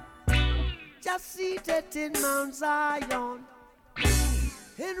Zion, just seated in Mount Zion,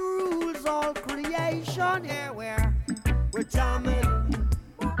 it rules all creation. Yeah, we're jamming,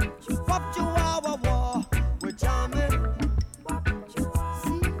 pop Chihuahua war, we're jamming.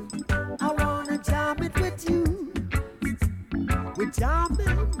 See, I wanna jam it with you. We're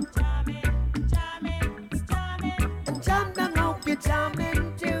jamming, and jam down, hope you're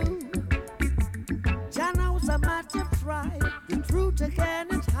jamming too. Jah knows how much you try, the truth again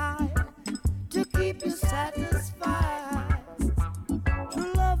is high, to keep you satisfied.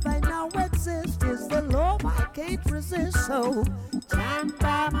 True love I know exists, is the love I can't resist, so jam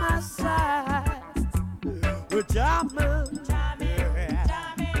by my side. We're jamming,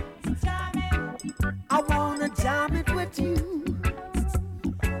 I wanna jam it with you.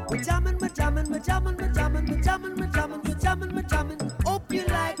 We're jamming, we're jamming, we're jamming, we're jamming, we're jamming, we're jamming, we're jamming, we're jamming. Hope you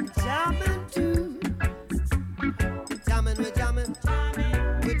like jamming too. We're jamming, we're jamming,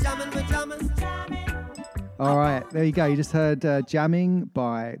 we're jamming, we're jamming. All right, there you go. You just heard Jamming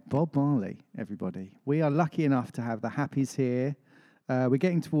by Bob Marley, everybody. We are lucky enough to have the Happies here. We're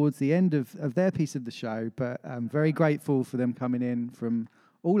getting towards the end of their piece of the show, but I'm very grateful for them coming in from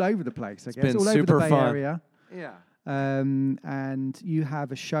all over the place, I guess. been All over super the Bay fun. Area. Yeah. And you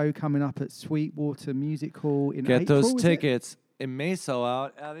have a show coming up at Sweetwater Music Hall in Get April, those is it? tickets. It may sell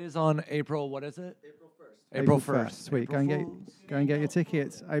out. That is on April, what is it? April 1st. Sweet. Go and get your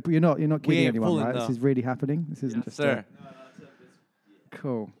tickets. April. You're not kidding ain't anyone, fooling, right? though. This is really happening. This isn't just sir.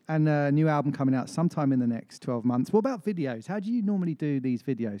 Cool. And a new album coming out sometime in the next 12 months. What about videos? How do you normally do these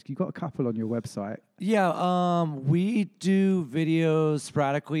videos? You've got a couple on your website. Yeah, we do videos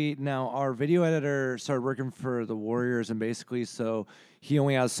sporadically. Now, our video editor started working for the Warriors, and basically, so he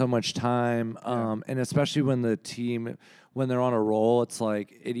only has so much time. And especially when the team, when they're on a roll, it's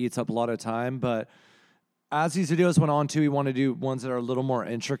like it eats up a lot of time. But as these videos went on, too, we want to do ones that are a little more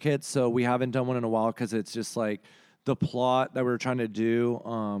intricate. So we haven't done one in a while because it's just like the plot that we're trying to do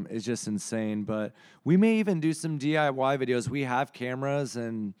is just insane. But we may even do some DIY videos. We have cameras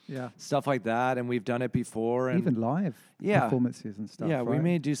and stuff like that, and we've done it before. And Even live performances and stuff. Yeah, we right?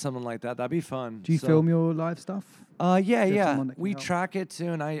 may do something like that. That'd be fun. Do you film your live stuff? Yeah, Do you have yeah. someone that can We help? track it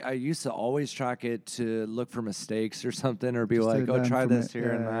too, and I used to always track it to look for mistakes or something, or be Just to like, oh, learn try from this it.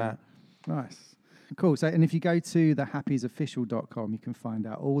 here and Yeah, that. Nice. Cool. So, and if you go to thehappiesofficial.com, you can find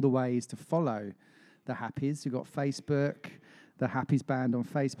out all the ways to follow the Happies. You've got Facebook, the Happies Band on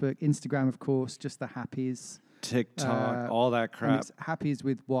Facebook, Instagram, of course, just the Happies. TikTok, all that and crap. it's Happies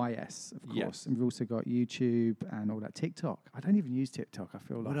with YS, of course. Yes. And we've also got YouTube and all that. TikTok. I don't even use TikTok. I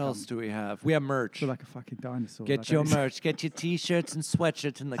feel like What else do we have? We have merch. I feel like a fucking dinosaur. Get your merch. Get your T-shirts and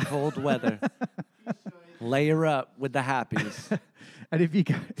sweatshirts in the cold weather. Layer up with the Happies. And if you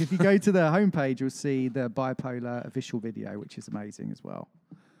go to the homepage, you'll see the Bipolar official video, which is amazing as well.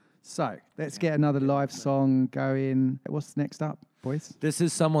 So let's get another live song going. What's next up, boys? This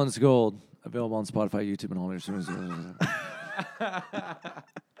is Someone's Gold, available on Spotify, YouTube, and all their services.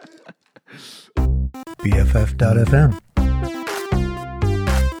 BFF.FM.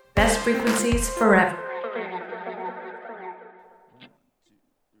 Best frequencies forever.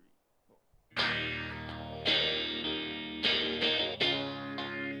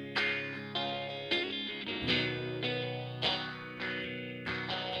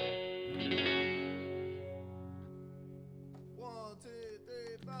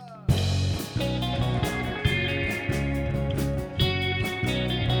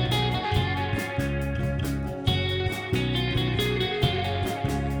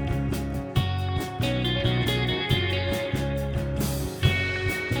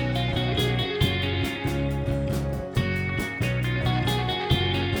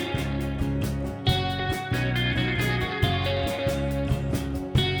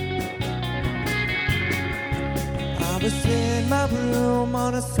 I was in my room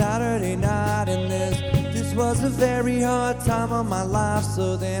on a Saturday night, and this was a very hard time of my life.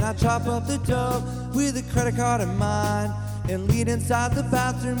 So then I chop up the dough with a credit card in mind and lead inside the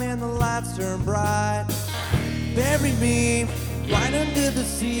bathroom, and the lights turn bright. Bury me right under the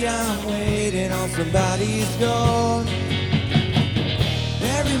sea, I'm waiting on somebody's gold.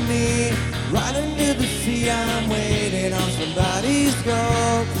 Bury me right under the sea, I'm waiting on somebody's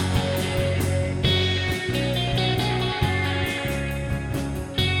gold.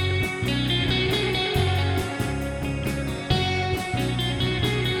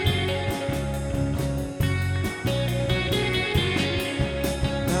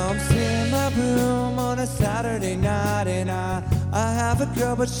 Saturday night, and I have a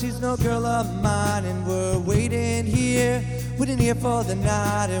girl, but she's no girl of mine. And we're waiting here for the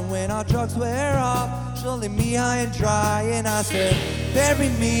night. And when our drugs wear off, she'll leave me high and dry. And I said, bury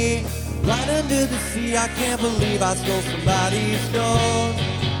me right under the sea. I can't believe I stole somebody's gold.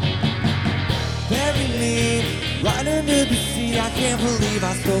 Bury me right under the sea. I can't believe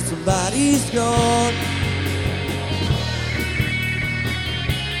I stole somebody's gold.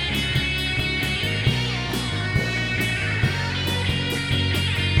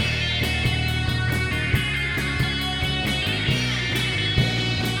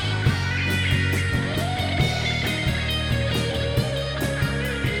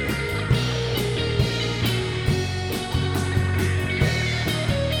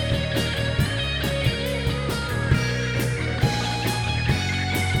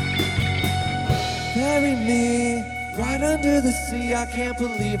 Bury me right under the sea. I can't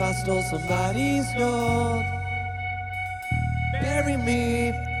believe I stole somebody's gold. Bury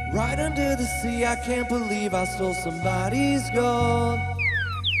me right under the sea. I can't believe I stole somebody's gold.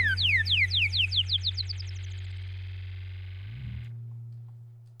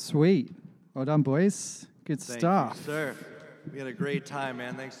 Sweet. Well done, boys. Good Thank stuff. you, sir. We had a great time,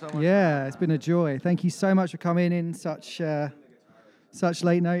 man. Thanks so much. Yeah, it's been a joy. Thank you so much for coming in such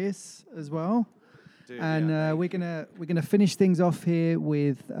late notice as well. Dude, and we're gonna finish things off here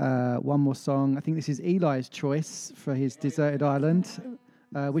with one more song. I think this is Eli's choice for his Deserted Island,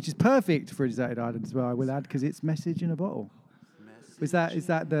 which is perfect for a Deserted Island as well. I will add, because it's Message in a Bottle. Is that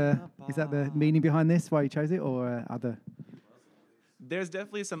the meaning behind this? Why you chose it, or other? There's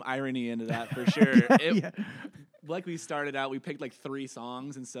definitely some irony into that for sure. Like we started out, we picked like 3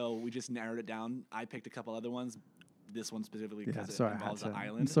 songs, and so we just narrowed it down. I picked a couple other ones. This one specifically because it involves an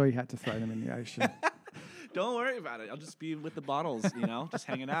island. I'm sorry you had to throw them in the ocean. Don't worry about it. I'll just be with the bottles, just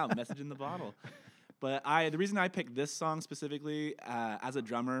hanging out, message in the bottle. But the reason I picked this song specifically, as a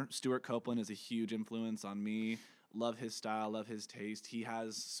drummer, Stuart Copeland is a huge influence on me. Love his style, love his taste. He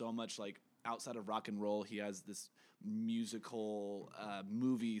has so much, like, outside of rock and roll, he has this musical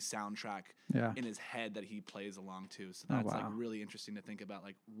movie soundtrack in his head that he plays along to. So that's like really interesting to think about,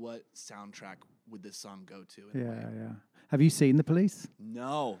 like, what soundtrack would this song go to? Yeah. Have you seen The Police?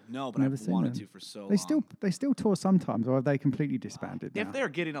 No, but I've wanted to for so long. They still tour sometimes, or have they completely disbanded now? If they're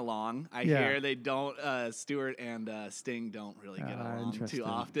getting along, I hear they don't. Stuart and Sting don't really get along too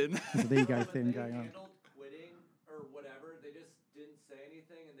often. There's an ego thing going on. Quitting or whatever, they just didn't say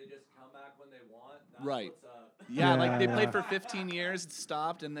anything, and they just come back when they want. That's right. What's up. Yeah, like they played for 15 years,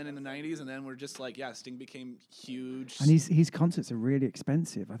 stopped, and then in the 90s, and then we're just like, Sting became huge. And his concerts are really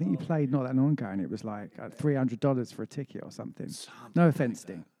expensive. I think he played not that long ago, and it was like $300 for a ticket or something. No offense,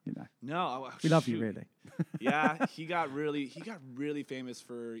 Sting. No, we love you, really. Yeah, he got really famous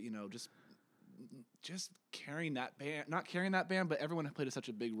for just carrying that band, not carrying that band, but everyone played such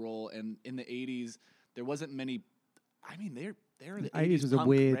a big role. And in the 80s, there wasn't many. I mean, they're the 80s was a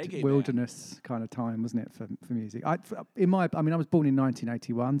weird wilderness kind of time, wasn't it, for music? I was born in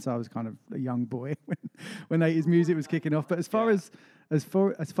 1981, so I was kind of a young boy when 80s music was kicking off. But as far as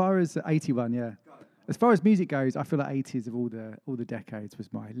 81, as far as music goes, I feel like 80s of all the decades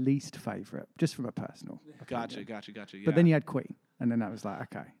was my least favourite, just from a personal. Gotcha. Yeah. But then you had Queen, and then that was like,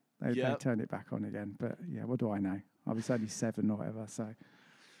 okay, they turned it back on again. But yeah, what do I know? I was only 7 or whatever, so.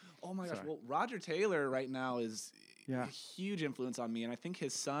 Oh my gosh! Well, Roger Taylor right now is a huge influence on me, and I think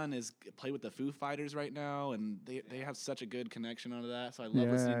his son is play with the Foo Fighters right now, and they have such a good connection onto that. So I love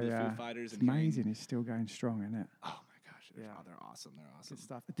listening to the Foo Fighters. It's amazing. He's still going strong, isn't it? Oh my gosh! They're awesome. They're awesome. Good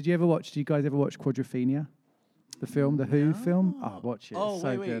stuff. Did you guys ever watch Quadrophenia? The film, the Who film? Oh, watch it. Oh, it's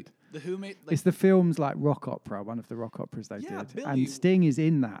so wait. good. The Who made... it's the film's like rock opera, one of the rock operas they did. Billy. And Sting is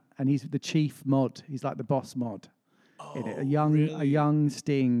in that, and he's the chief mod. He's like the boss mod in it. A young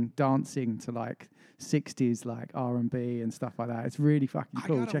Sting dancing to like 60s like R&B and stuff like that. It's really fucking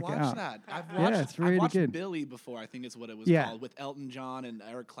cool. Check it out. I've watched it's really I've watched good. Billy before, I think is what it was called, with Elton John and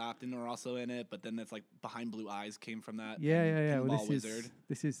Eric Clapton are also in it, but then it's like Behind Blue Eyes came from that. Yeah. Well,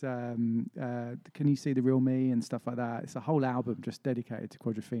 this is Can You See the Real Me and stuff like that. It's a whole album just dedicated to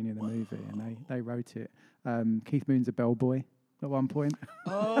Quadrophenia, the movie, and they wrote it. Keith Moon's a bellboy at one point.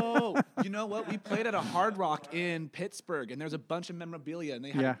 Oh, you know what? We played at a Hard Rock in Pittsburgh, and there's a bunch of memorabilia, and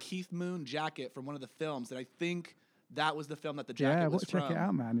they had a Keith Moon jacket from one of the films, and I think that was the film that the jacket was from. Check it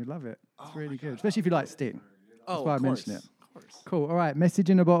out, man. You'd love it. It's really good, especially if you like Sting. That's Oh, why I of mentioned it. Of course. Cool. All right,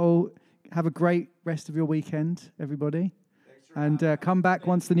 Message in a Bottle. Have a great rest of your weekend, everybody. And come back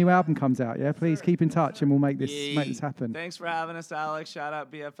once the new album comes out, yeah? Please keep in touch and we'll make this happen. Thanks for having us, Alex. Shout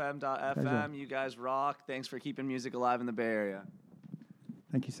out BFM.FM. Pleasure. You guys rock. Thanks for keeping music alive in the Bay Area.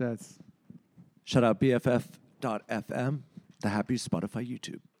 Thank you, sirs. Shout out BFF.FM, the happy Spotify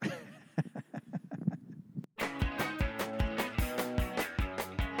YouTube.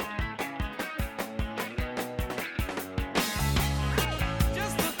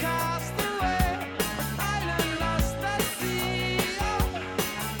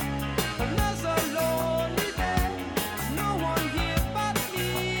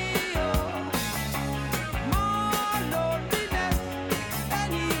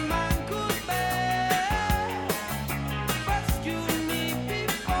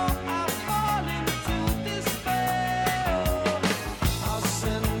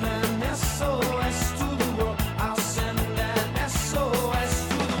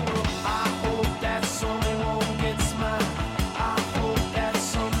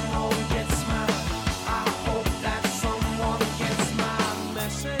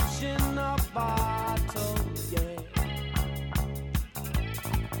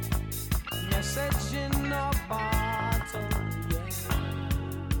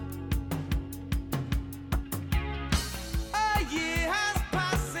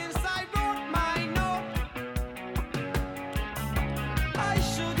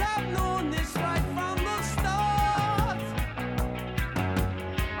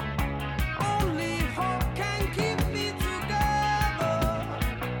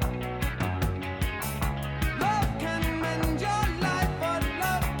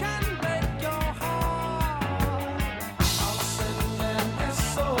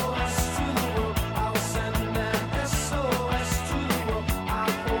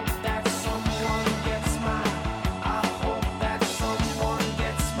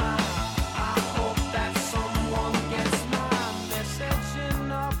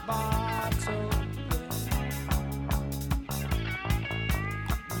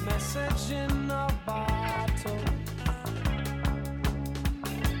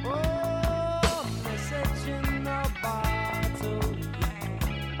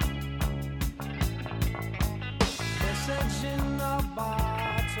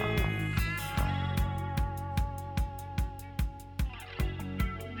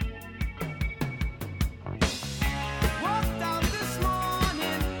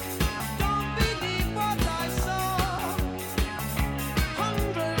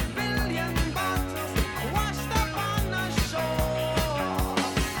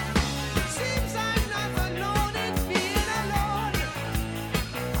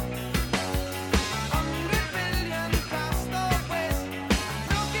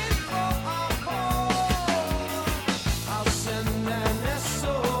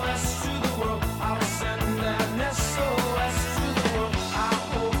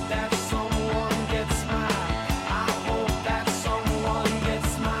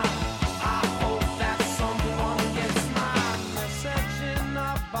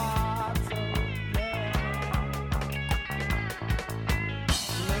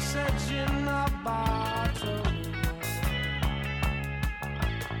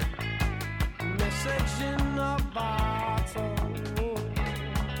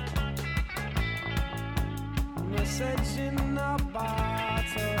 Message in a bottle.